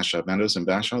Bashaw Meadows in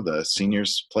Bashaw, the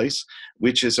seniors' place,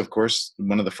 which is, of course,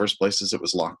 one of the first places that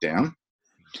was locked down.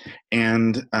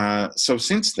 And so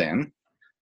since then,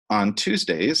 on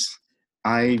Tuesdays,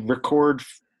 I record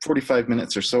 45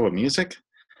 minutes or so of music.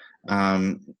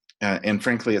 And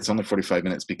frankly, it's only 45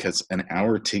 minutes because an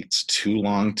hour takes too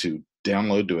long to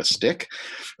download to a stick.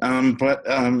 But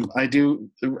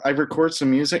I record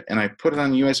some music and I put it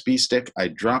on a USB stick. I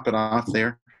drop it off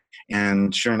there.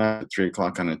 And sure enough, at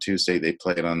 3:00 on a Tuesday, they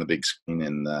play it on the big screen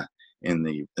in the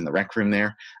rec room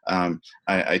there.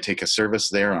 I take a service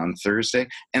there on Thursday.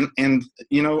 And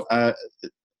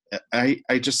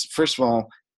I just, first of all,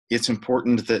 it's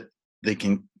important that they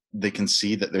can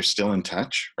see that they're still in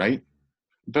touch, right?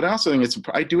 But I also think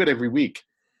I do it every week.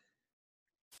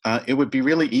 It would be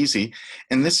really easy,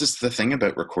 and this is the thing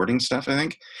about recording stuff, I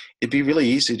think. It'd be really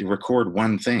easy to record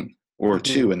one thing or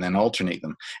two and then alternate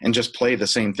them and just play the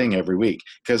same thing every week.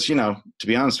 Because, to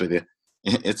be honest with you,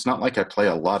 it's not like I play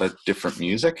a lot of different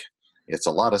music. It's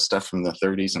a lot of stuff from the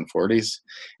 30s and 40s,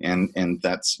 and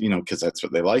that's, because that's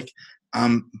what they like.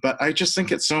 But I just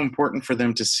think it's so important for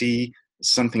them to see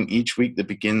something each week that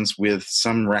begins with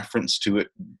some reference to it,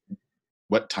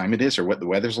 what time it is or what the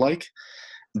weather's like,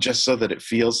 just so that it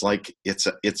feels like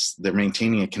they're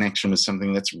maintaining a connection with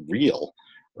something that's real,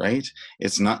 right?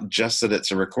 It's not just that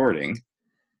it's a recording.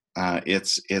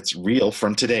 It's real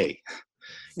from today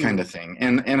kind of thing.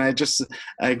 And I just,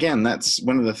 again, that's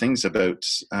one of the things about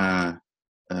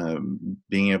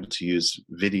being able to use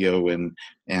video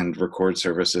and record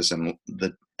services and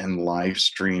live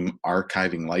stream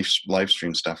archiving live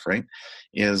stream stuff, right?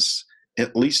 Is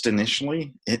at least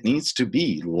initially it needs to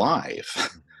be live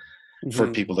for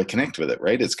people to connect with it,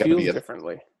 right? It's got to be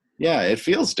differently. Yeah, it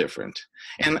feels different.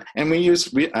 And I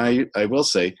will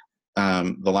say,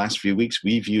 the last few weeks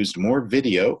we've used more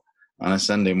video on a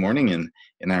Sunday morning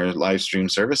in our live stream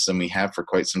service than we have for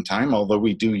quite some time, although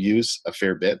we do use a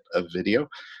fair bit of video.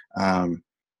 But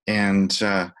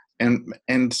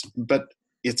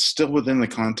it's still within the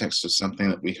context of something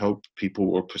that we hope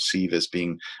people will perceive as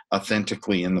being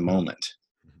authentically in the moment.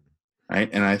 Right.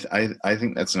 And I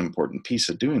think that's an important piece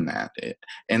of doing that.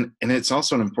 And it's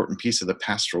also an important piece of the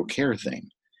pastoral care thing.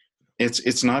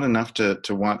 It's not enough to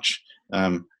watch.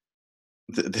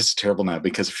 This is terrible now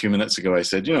because a few minutes ago I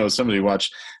said, somebody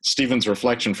watched Stephen's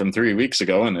reflection from 3 weeks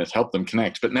ago and it helped them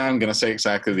connect. But now I'm going to say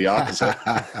exactly the opposite.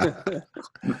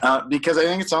 Because I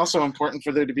think it's also important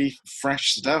for there to be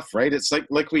fresh stuff, right? It's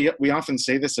like we often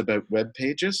say this about web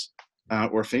pages.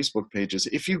 Or Facebook pages.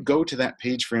 If you go to that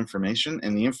page for information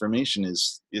and the information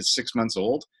is 6 months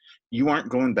old, you aren't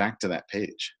going back to that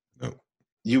page. No.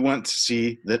 You want to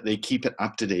see that they keep it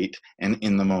up to date and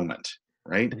in the moment,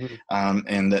 right?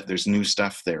 And that there's new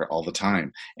stuff there all the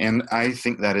time. And I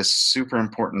think that is super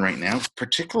important right now,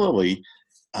 particularly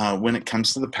when it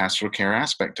comes to the pastoral care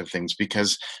aspect of things,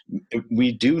 because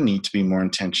we do need to be more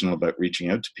intentional about reaching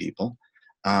out to people.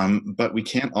 But we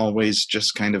can't always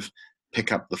just kind of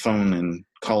pick up the phone and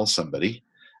call somebody.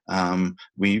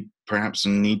 We perhaps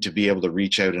need to be able to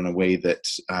reach out in a way that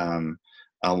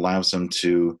allows them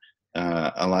to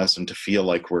feel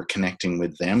like we're connecting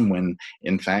with them, when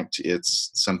in fact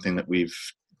it's something that we've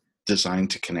designed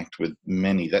to connect with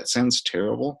many. That sounds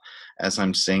terrible as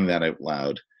I'm saying that out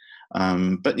loud.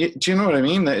 But do you know what I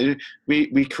mean? That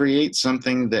we create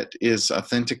something that is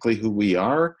authentically who we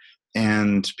are,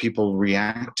 and people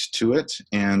react to it,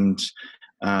 and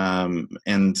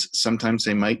sometimes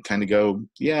they might kind of go,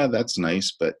 yeah, that's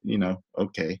nice, but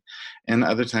okay. And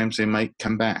other times they might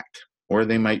come back, or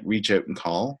they might reach out and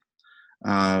call.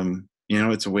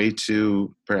 It's a way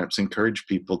to perhaps encourage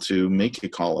people to make a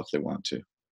call if they want to.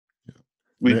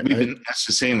 We've been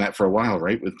saying that for a while,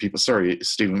 right? With people. Sorry,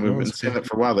 Stephen, we've been saying that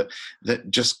for a while, that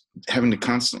just having to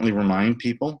constantly remind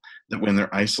people that when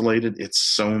they're isolated, it's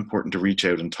so important to reach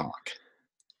out and talk.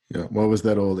 Yeah. What was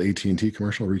that old AT&T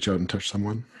commercial? Reach out and touch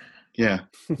someone. Yeah.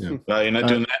 Yeah. Well, you're not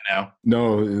doing that now.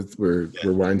 No, we're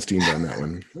Weinsteined on that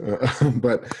one.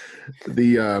 But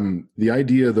the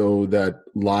idea, though, that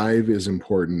live is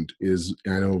important is,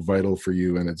 I know, vital for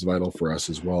you, and it's vital for us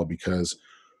as well, because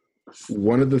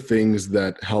one of the things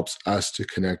that helps us to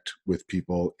connect with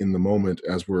people in the moment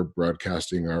as we're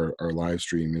broadcasting our live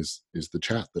stream is the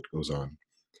chat that goes on.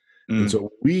 And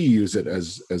so we use it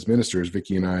as ministers,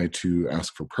 Vicki and I, to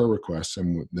ask for prayer requests,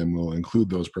 and then we'll include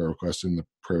those prayer requests in the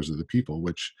prayers of the people,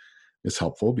 which is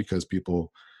helpful because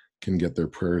people can get their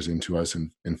prayers into us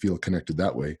and feel connected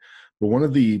that way. But one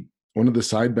of the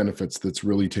side benefits that's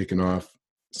really taken off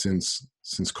since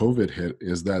COVID hit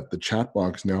is that the chat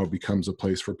box now becomes a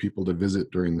place for people to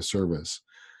visit during the service.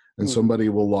 And somebody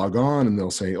will log on and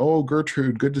they'll say, "Oh,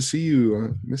 Gertrude, good to see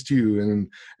you. Missed you."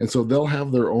 And so they'll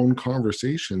have their own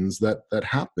conversations that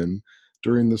happen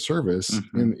during the service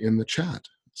in the chat.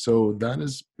 So that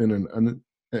has been an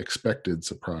unexpected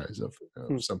surprise of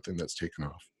something that's taken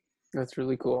off. That's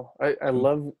really cool. I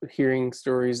love hearing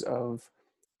stories of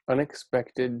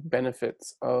unexpected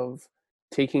benefits of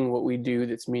taking what we do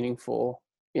that's meaningful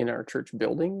in our church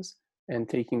buildings and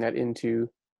taking that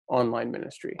into online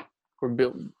ministry or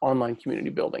online community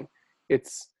building.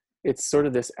 It's sort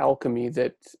of this alchemy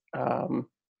that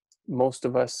most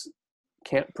of us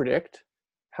can't predict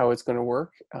how it's going to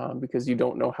work because you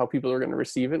don't know how people are going to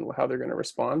receive it and how they're going to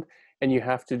respond, and you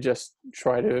have to just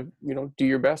try to do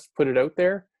your best, put it out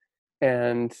there,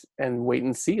 and wait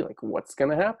and see like what's going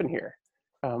to happen here.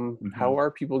 How are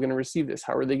people going to receive this?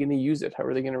 How are they going to use it? How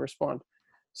are they going to respond?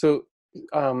 So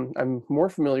I'm more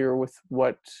familiar with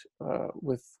what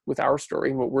with our story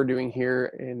and what we're doing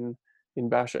here in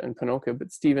Basha and Ponoka.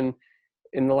 But Stephen,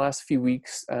 in the last few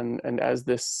weeks, and as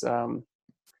this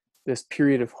this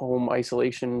period of home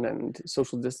isolation and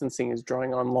social distancing is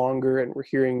drawing on longer, and we're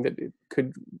hearing that it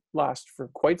could last for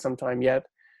quite some time yet,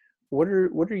 what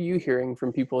are you hearing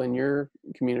from people in your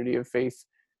community of faith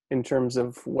in terms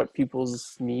of what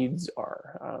people's needs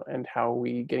are, and how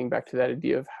we, getting back to that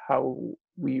idea of how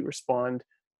we respond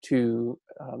to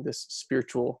this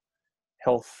spiritual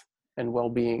health and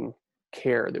well-being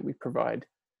care that we provide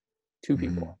to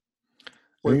people?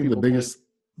 I think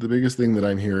the biggest thing that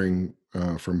I'm hearing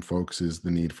from folks is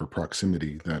the need for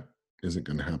proximity that isn't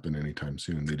going to happen anytime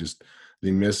soon.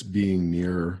 They miss being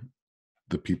near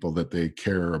the people that they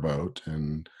care about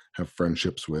and have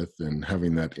friendships with, and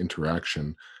having that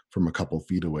interaction from a couple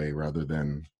feet away rather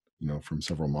than from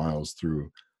several miles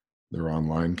through their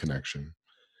online connection.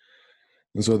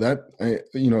 And so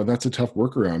that's a tough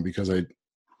workaround, because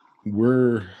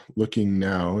we're looking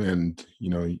now, and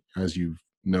as you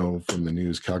know from the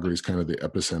news, Calgary is kind of the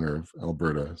epicenter of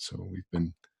Alberta, so we've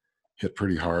been hit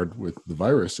pretty hard with the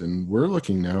virus, and we're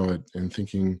looking now at and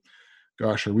thinking,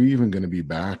 gosh, are we even going to be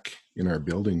back in our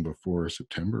building before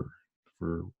September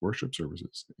for worship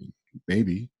services?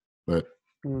 Maybe, but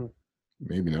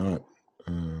maybe not.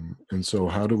 And so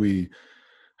how do we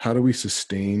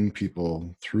sustain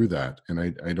people through that? And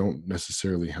I don't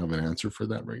necessarily have an answer for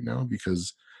that right now,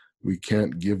 because we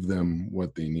can't give them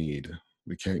what they need.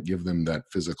 We can't give them that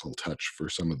physical touch for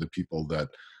some of the people that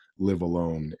live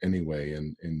alone anyway,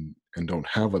 and don't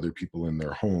have other people in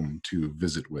their home to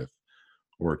visit with,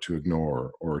 or to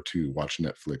ignore, or to watch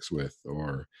Netflix with,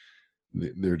 or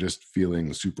they're just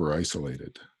feeling super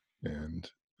isolated. And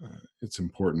it's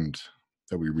important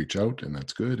that we reach out, and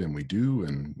that's good, and we do,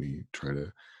 and we try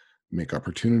to make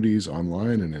opportunities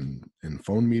online and in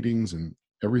phone meetings and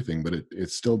everything, but it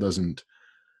still doesn't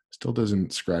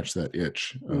scratch that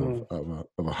itch of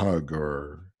a hug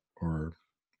or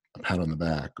a pat on the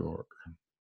back or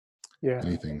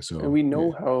anything. So, and we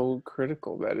know how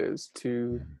critical that is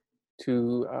to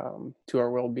our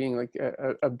well-being. Like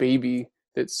a baby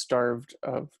that's starved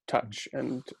of touch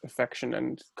and affection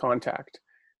and contact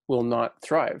will not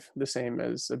thrive the same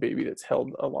as a baby that's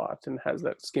held a lot and has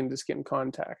that skin-to-skin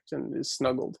contact and is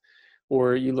snuggled.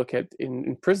 Or you look at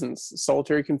in prisons,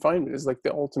 solitary confinement is like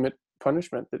the ultimate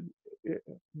punishment.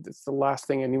 That's the last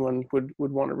thing anyone would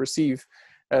want to receive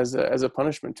as a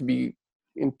punishment, to be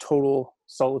in total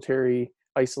solitary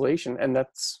isolation. And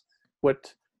that's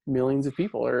what millions of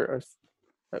people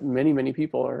many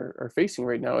people are facing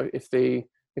right now. If they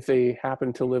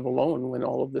happen to live alone when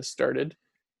all of this started,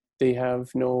 they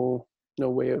have no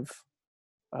way of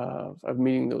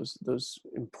meeting those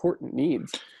important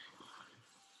needs.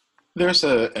 There's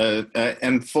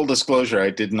and full disclosure,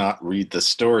 I did not read the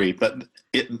story, but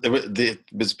it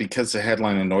was because the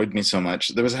headline annoyed me so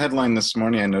much. There was a headline this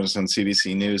morning I noticed on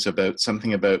CBC News about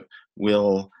something about,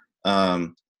 will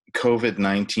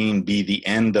COVID-19 be the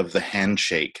end of the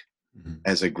handshake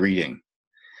as a greeting?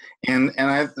 And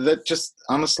that just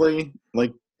honestly,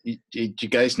 like, you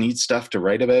guys need stuff to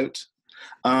write about?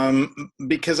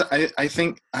 Because I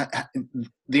think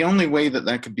the only way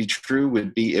that could be true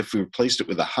would be if we replaced it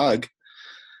with a hug.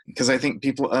 Because I think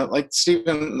people like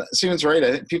Stephen's right.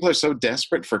 I think people are so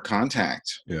desperate for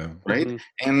contact. Yeah. Right.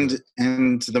 Mm-hmm.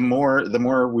 And the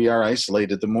more we are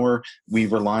isolated, the more we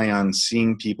rely on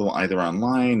seeing people either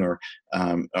online or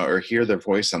hear their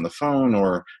voice on the phone,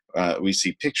 or we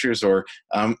see pictures, or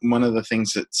one of the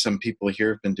things that some people here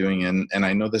have been doing, and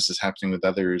I know this is happening with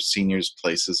other seniors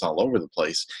places all over the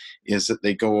place, is that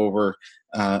they go over,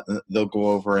 they'll go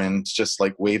over and just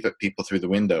like wave at people through the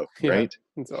window, right? Yeah,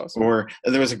 that's awesome. Or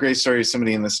there was a great story of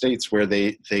somebody in the States where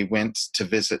they went to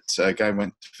visit, a guy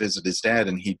went to visit his dad,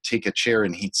 and he'd take a chair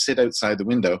and he'd sit outside the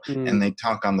window and they'd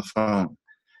talk on the phone,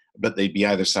 but they'd be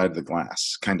either side of the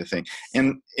glass, kind of thing.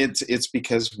 And it's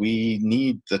because we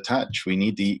need the touch, we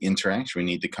need the interaction, we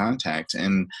need the contact.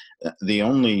 And the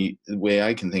only way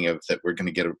I can think of that we're going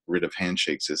to get rid of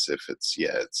handshakes is if it's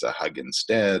a hug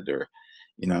instead, or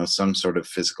some sort of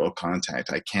physical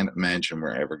contact. I can't imagine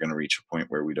we're ever going to reach a point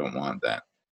where we don't want that.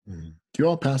 Mm-hmm. Do you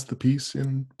all pass the peace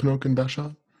in Pinoak and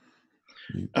Bashaw?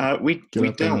 We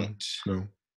don't.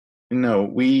 No,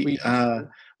 we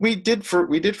did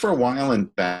for a while in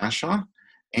Bashaw,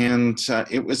 and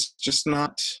it was just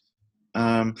not.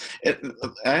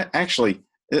 Actually,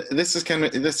 this is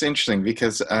interesting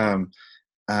because I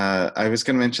was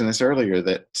going to mention this earlier,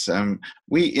 that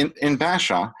we in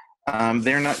Bashaw,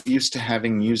 they're not used to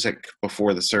having music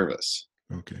before the service.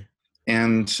 Okay.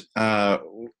 And I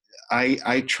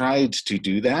tried to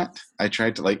do that. I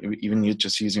tried to even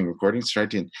just using recordings,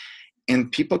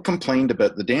 and people complained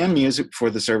about the damn music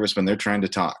before the service when they're trying to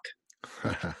talk.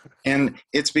 And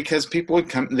it's because people would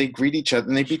come, they greet each other,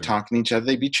 and they'd be talking to each other,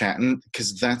 they'd be chatting,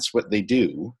 because that's what they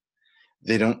do.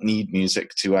 They don't need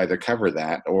music to either cover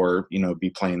that or,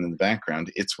 be playing in the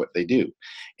background. It's what they do.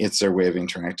 It's their way of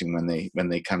interacting when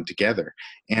they come together.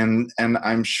 And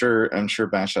I'm sure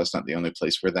Bashaw's not the only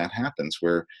place where that happens,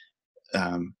 where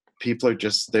people are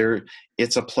just there.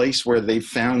 It's a place where they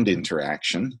found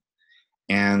interaction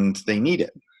and they need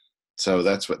it. So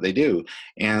that's what they do.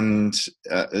 And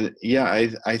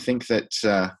I think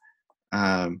that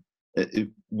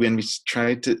when we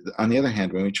tried to, on the other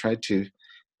hand, when we tried to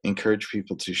encourage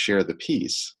people to share the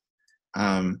peace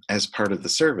as part of the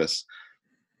service,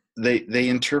 they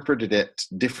interpreted it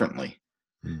differently.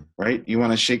 Right? You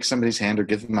want to shake somebody's hand or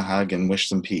give them a hug and wish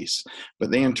them peace,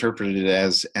 but they interpreted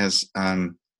it as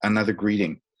another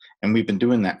greeting. And we've been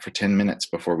doing that for 10 minutes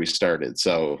before we started.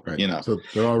 So, So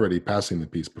they're already passing the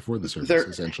peace before the service,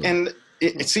 essentially. And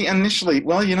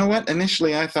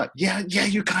initially I thought,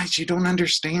 you guys, you don't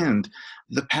understand.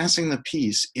 The passing the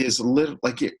peace is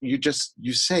like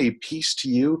you say peace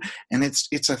to you, and it's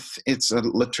a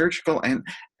liturgical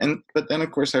but then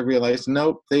of course I realized,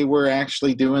 nope, they were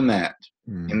actually doing that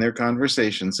in their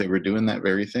conversations. They were doing that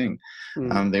very thing.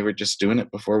 They were just doing it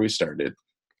before we started.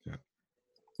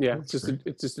 Yeah, it's just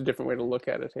a different way to look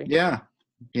at it. Hey? Yeah.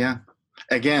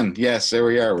 Again, yes, there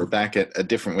we are. We're back at a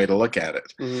different way to look at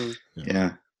it. Mm-hmm.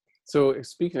 Yeah. So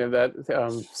speaking of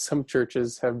that, some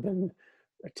churches have been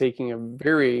taking a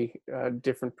very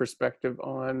different perspective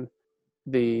on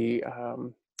the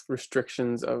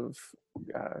restrictions of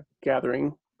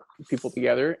gathering people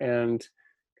together, and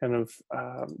kind of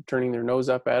turning their nose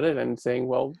up at it and saying,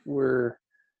 well, we're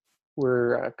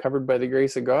covered by the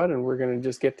grace of God, and we're going to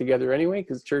just get together anyway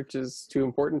because church is too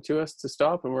important to us to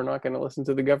stop, and we're not going to listen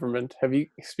to the government.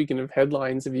 Speaking of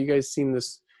headlines, have you guys seen the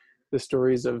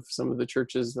stories of some of the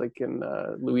churches like in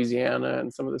Louisiana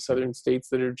and some of the southern states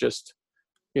that are just,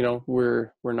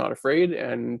 we're not afraid,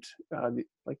 and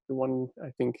like the one, I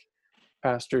think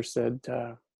pastor said,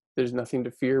 there's nothing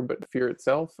to fear but fear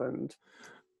itself. And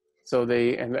so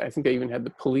I think they even had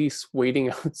the police waiting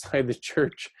outside the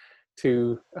church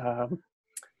to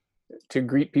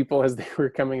greet people as they were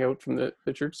coming out from the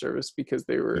church service, because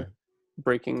they were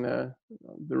breaking the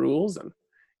rules and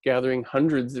gathering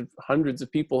hundreds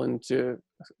of people into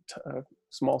a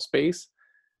small space.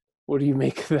 What do you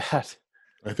make of that?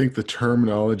 I think the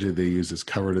terminology they use is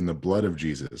covered in the blood of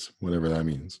Jesus, whatever that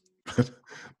means.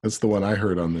 That's the one I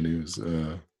heard on the news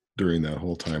during that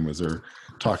whole time, was they're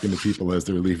talking to people as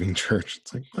they're leaving church.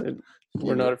 It's like, what?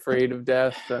 We're not afraid of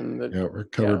death, and we're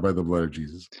covered by the blood of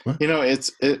Jesus. What?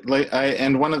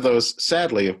 And one of those,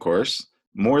 sadly, of course,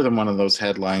 more than one of those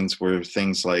headlines were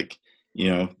things like,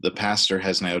 the pastor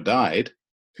has now died.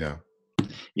 Yeah.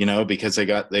 Because they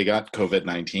got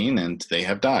COVID-19 and they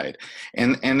have died,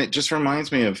 and it just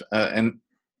reminds me of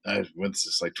what's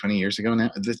this, like 20 years ago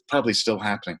now? It's probably still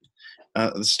happening.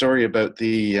 The story about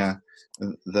the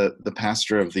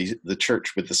pastor of the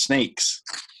church with the snakes.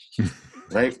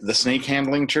 right? The snake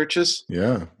handling churches,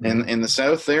 Yeah. in the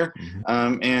South there,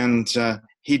 and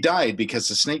he died because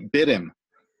the snake bit him.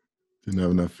 Didn't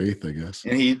have enough faith, I guess.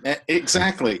 And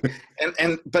exactly,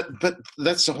 but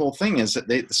that's the whole thing, is that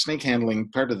the snake handling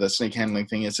part of the snake handling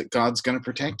thing is that God's going to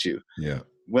protect you. Yeah.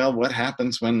 Well, what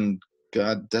happens when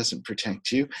God doesn't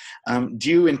protect you? Do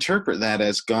you interpret that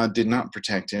as God did not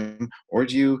protect him, or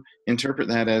do you interpret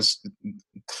that as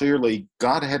clearly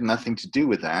God had nothing to do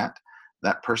with that?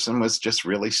 That person was just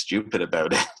really stupid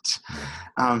about it.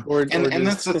 And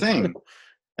that's the thing.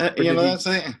 That's the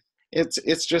thing.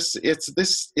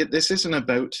 This isn't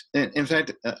about. In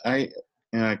fact, I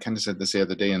kind of said this the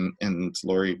other day, and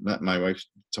Lori, my wife,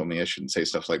 told me I shouldn't say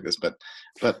stuff like this, but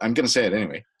I'm going to say it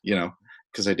anyway.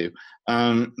 Because I do.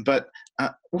 But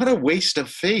what a waste of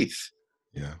faith.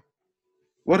 Yeah.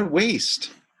 What a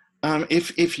waste.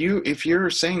 If you're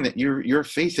saying that your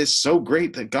faith is so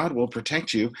great that God will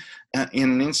protect you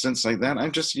in an instance like that,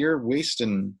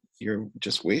 you're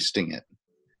just wasting it.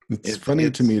 It's funny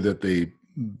to me that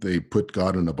they put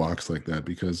God in a box like that,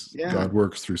 because God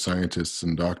works through scientists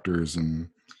and doctors and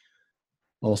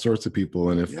all sorts of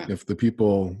people. And if the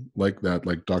people like that,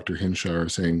 like Dr. Hinshaw, are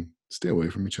saying, stay away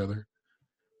from each other,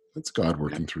 that's God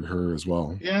working through her as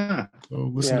well. Yeah. So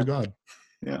listen to God.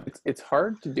 Yeah. It's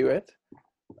hard to do it.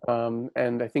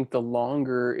 And I think the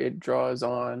longer it draws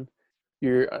on,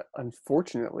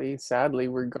 unfortunately, sadly,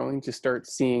 we're going to start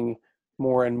seeing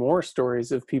more and more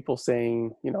stories of people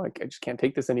saying, I just can't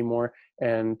take this anymore,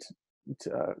 and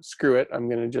screw it, I'm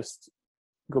going to just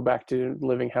go back to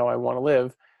living how I want to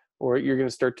live. Or you're going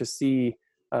to start to see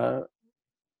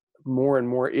more and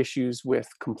more issues with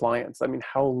compliance. I mean,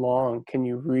 how long can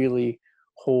you really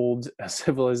hold a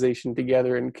civilization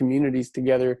together and communities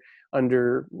together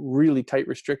under really tight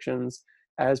restrictions,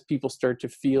 as people start to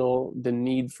feel the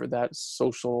need for that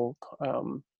social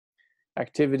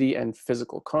activity and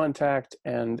physical contact,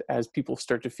 and as people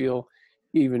start to feel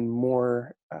even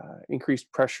more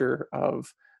increased pressure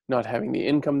of not having the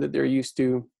income that they're used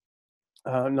to,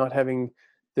 not having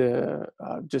the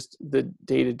just the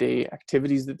day-to-day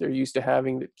activities that they're used to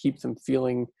having that keep them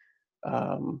feeling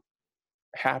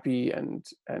happy and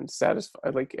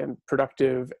satisfied, and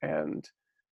productive. And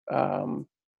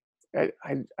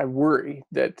I worry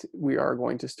that we are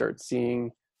going to start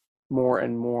seeing more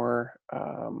and more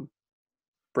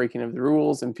breaking of the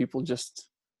rules, and people just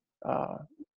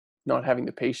not having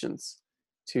the patience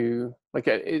to,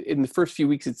 in the first few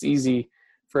weeks, it's easy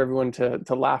for everyone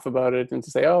to laugh about it and to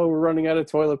say, oh, we're running out of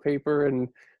toilet paper,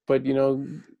 but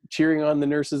cheering on the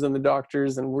nurses and the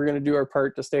doctors, and we're going to do our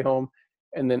part to stay home.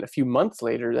 And then a few months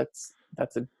later, that's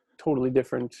a totally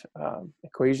different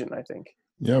equation, I think.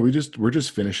 Yeah, we're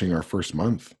just finishing our first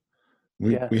month.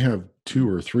 We have 2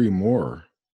 or 3 more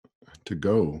to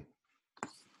go,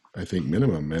 I think,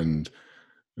 minimum. And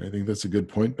I think that's a good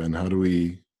point, Ben. How do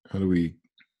we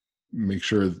make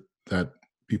sure that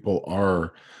people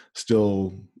are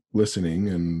still listening,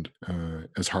 and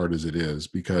as hard as it is?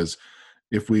 Because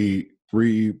if we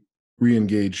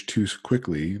re-engage too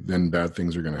quickly, then bad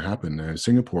things are going to happen.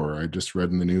 Singapore, I just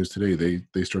read in the news today,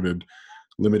 they started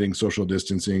limiting social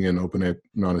distancing and open up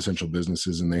non-essential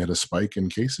businesses, and they had a spike in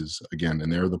cases again,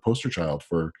 and they're the poster child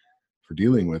for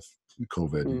dealing with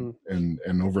COVID.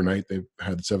 And overnight they've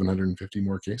had 750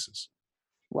 more cases.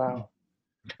 Wow.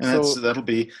 And that'll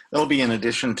be in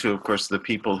addition to, of course, the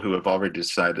people who have already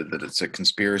decided that it's a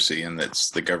conspiracy and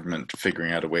that's the government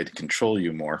figuring out a way to control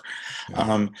you more.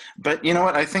 Yeah. But you know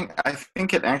what? I think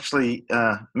it actually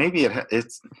maybe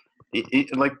it's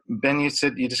like Ben,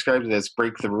 you described it as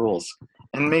break the rules,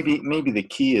 and maybe the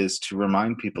key is to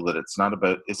remind people that it's not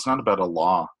about a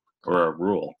law or a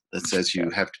rule that says you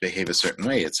have to behave a certain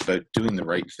way. It's about doing the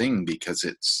right thing because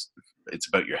it's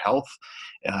about your health.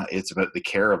 It's about the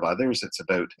care of others. It's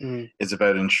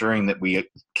about ensuring that we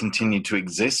continue to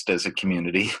exist as a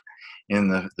community in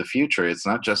the future. It's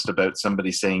not just about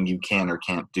somebody saying you can or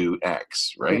can't do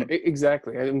X, right? Yeah,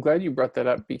 exactly. I'm glad you brought that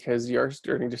up, because you're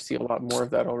starting to see a lot more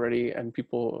of that already, and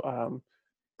people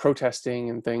protesting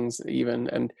and things even.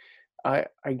 And I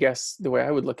guess the way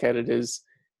I would look at it is,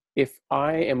 if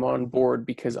I am on board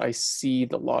because I see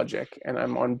the logic, and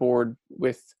I'm on board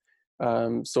with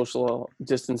social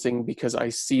distancing because I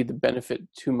see the benefit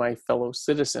to my fellow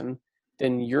citizen,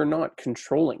 then you're not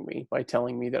controlling me by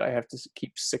telling me that I have to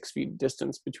keep 6 feet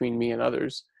distance between me and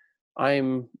others.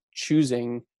 I'm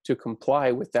choosing to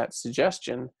comply with that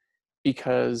suggestion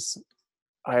because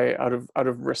out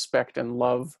of respect and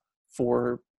love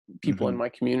for people in my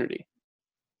community.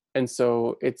 And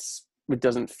so it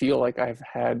doesn't feel like I've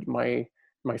had my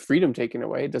freedom taken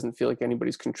away. It doesn't feel like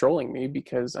anybody's controlling me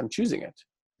because I'm choosing it.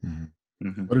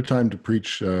 What a time to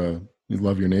preach You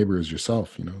love your neighbor as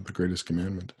yourself, the greatest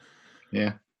commandment.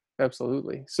 Yeah.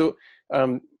 Absolutely. So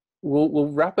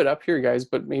we'll wrap it up here, guys,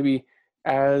 but maybe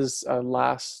as a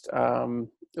last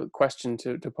question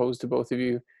to pose to both of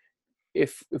you,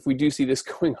 if we do see this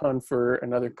going on for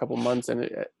another couple months, and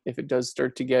if it does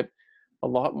start to get a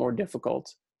lot more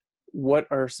difficult, what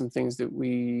are some things that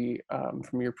we,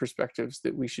 from your perspectives,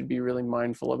 that we should be really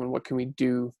mindful of, and what can we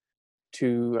do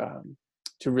to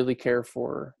really care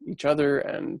for each other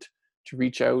and to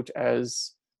reach out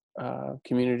as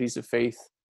communities of faith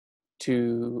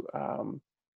to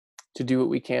do what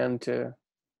we can to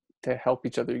help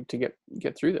each other to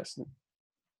get through this?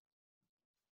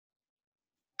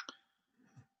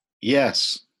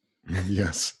 Yes.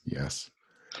 Yes.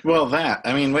 Well,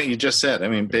 what you just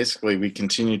said, basically we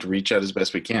continue to reach out as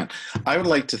best we can. I would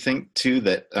like to think too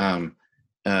that, and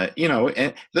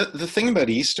the thing about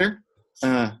Easter,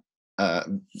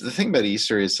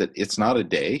 is that it's not a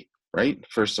day, right?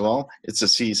 First of all, it's a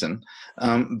season.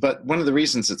 But one of the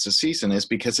reasons it's a season is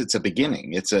because it's a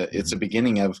beginning. It's a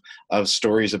beginning of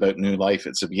stories about new life.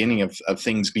 It's a beginning of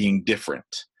things being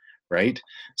different. Right?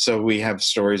 So we have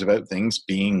stories about things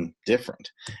being different.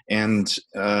 And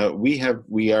we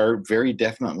are very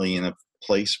definitely in a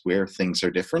place where things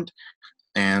are different.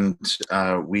 And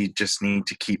we just need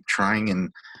to keep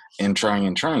trying and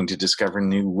trying to discover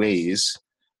new ways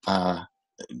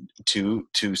to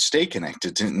stay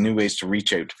connected, to new ways to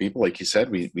reach out to people. Like you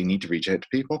said, we need to reach out to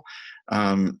people.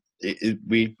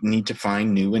 We need to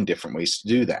find new and different ways to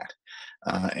do that.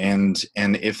 And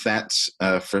if that's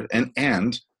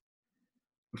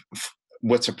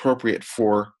what's appropriate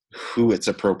for who it's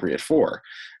appropriate for.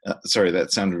 Sorry,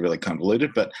 that sounded really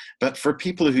convoluted, but for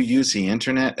people who use the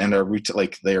internet and are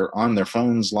they're on their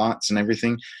phones lots and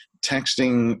everything,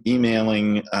 texting,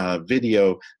 emailing,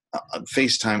 video,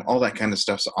 FaceTime, all that kind of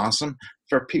stuff's awesome.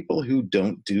 For people who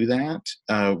don't do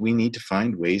that, we need to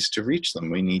find ways to reach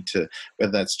them. We need to,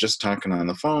 whether that's just talking on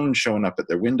the phone, showing up at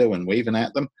their window and waving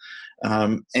at them,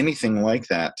 anything like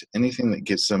that, anything that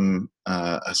gives them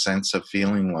a sense of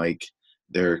feeling like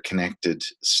they're connected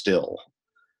still.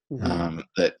 Mm-hmm.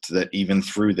 That even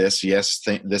through this, yes,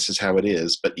 this is how it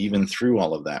is, but even through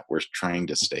all of that, we're trying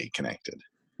to stay connected.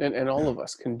 And all of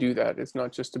us can do that. It's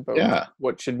not just about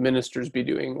what should ministers be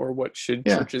doing or what should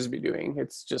churches be doing.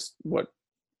 It's just what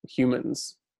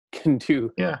humans can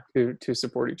do to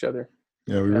support each other.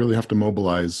 Yeah, we really have to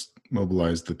mobilize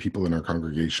the people in our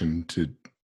congregation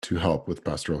to help with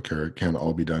pastoral care. It can't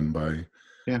all be done by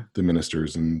the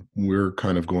ministers. And we're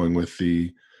kind of going with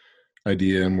the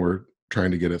idea, and we're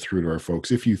trying to get it through to our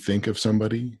folks. If you think of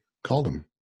somebody, call them.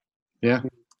 Yeah.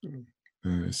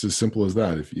 It's as simple as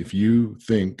that. If you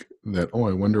think that,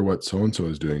 I wonder what so-and-so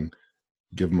is doing,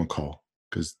 give them a call,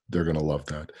 because they're going to love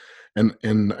that.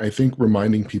 And I think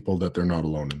reminding people that they're not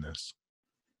alone in this.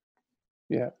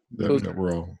 Yeah. That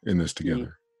we're all in this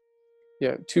together.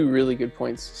 Yeah. Two really good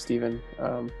points, Stephen.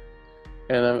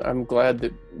 And I'm glad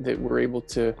that we're able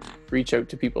to reach out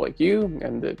to people like you,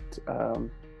 and that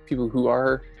people who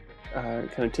are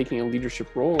kind of taking a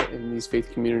leadership role in these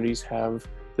faith communities have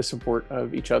the support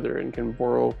of each other and can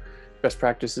borrow best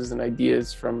practices and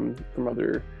ideas from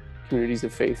other communities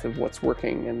of faith of what's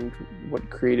working and what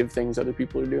creative things other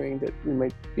people are doing that we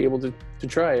might be able to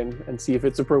try and see if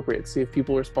it's appropriate, see if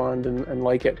people respond and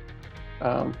like it.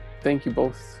 Thank you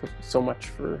both so much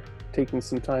for taking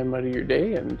some time out of your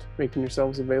day and making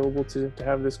yourselves available to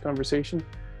have this conversation.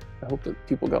 I hope that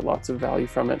people got lots of value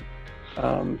from it.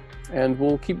 And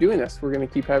we'll keep doing this. We're going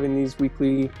to keep having these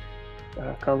weekly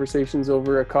conversations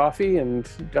over a coffee and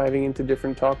diving into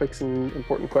different topics and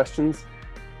important questions.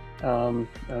 And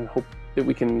hope that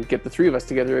we can get the three of us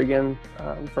together again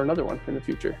for another one in the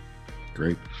future.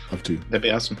 Great. Love to. That'd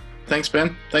be awesome. Thanks,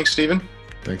 Ben. Thanks, Stephen.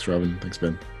 Thanks, Robin. Thanks,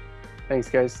 Ben. Thanks,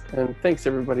 guys. And thanks,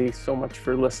 everybody, so much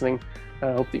for listening.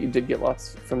 I hope that you did get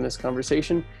lots from this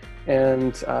conversation.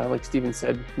 And like Stephen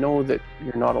said, know that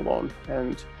you're not alone.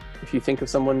 And if you think of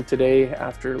someone today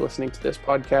after listening to this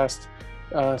podcast,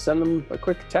 send them a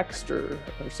quick text or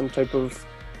some type of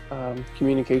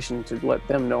communication to let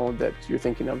them know that you're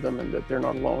thinking of them and that they're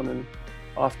not alone. And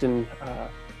often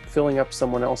filling up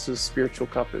someone else's spiritual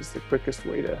cup is the quickest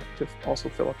way to also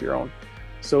fill up your own.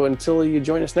 So until you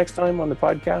join us next time on the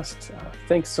podcast,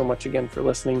 thanks so much again for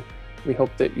listening. We hope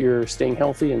that you're staying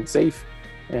healthy and safe.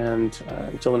 And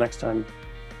until the next time,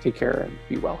 take care and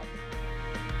be well.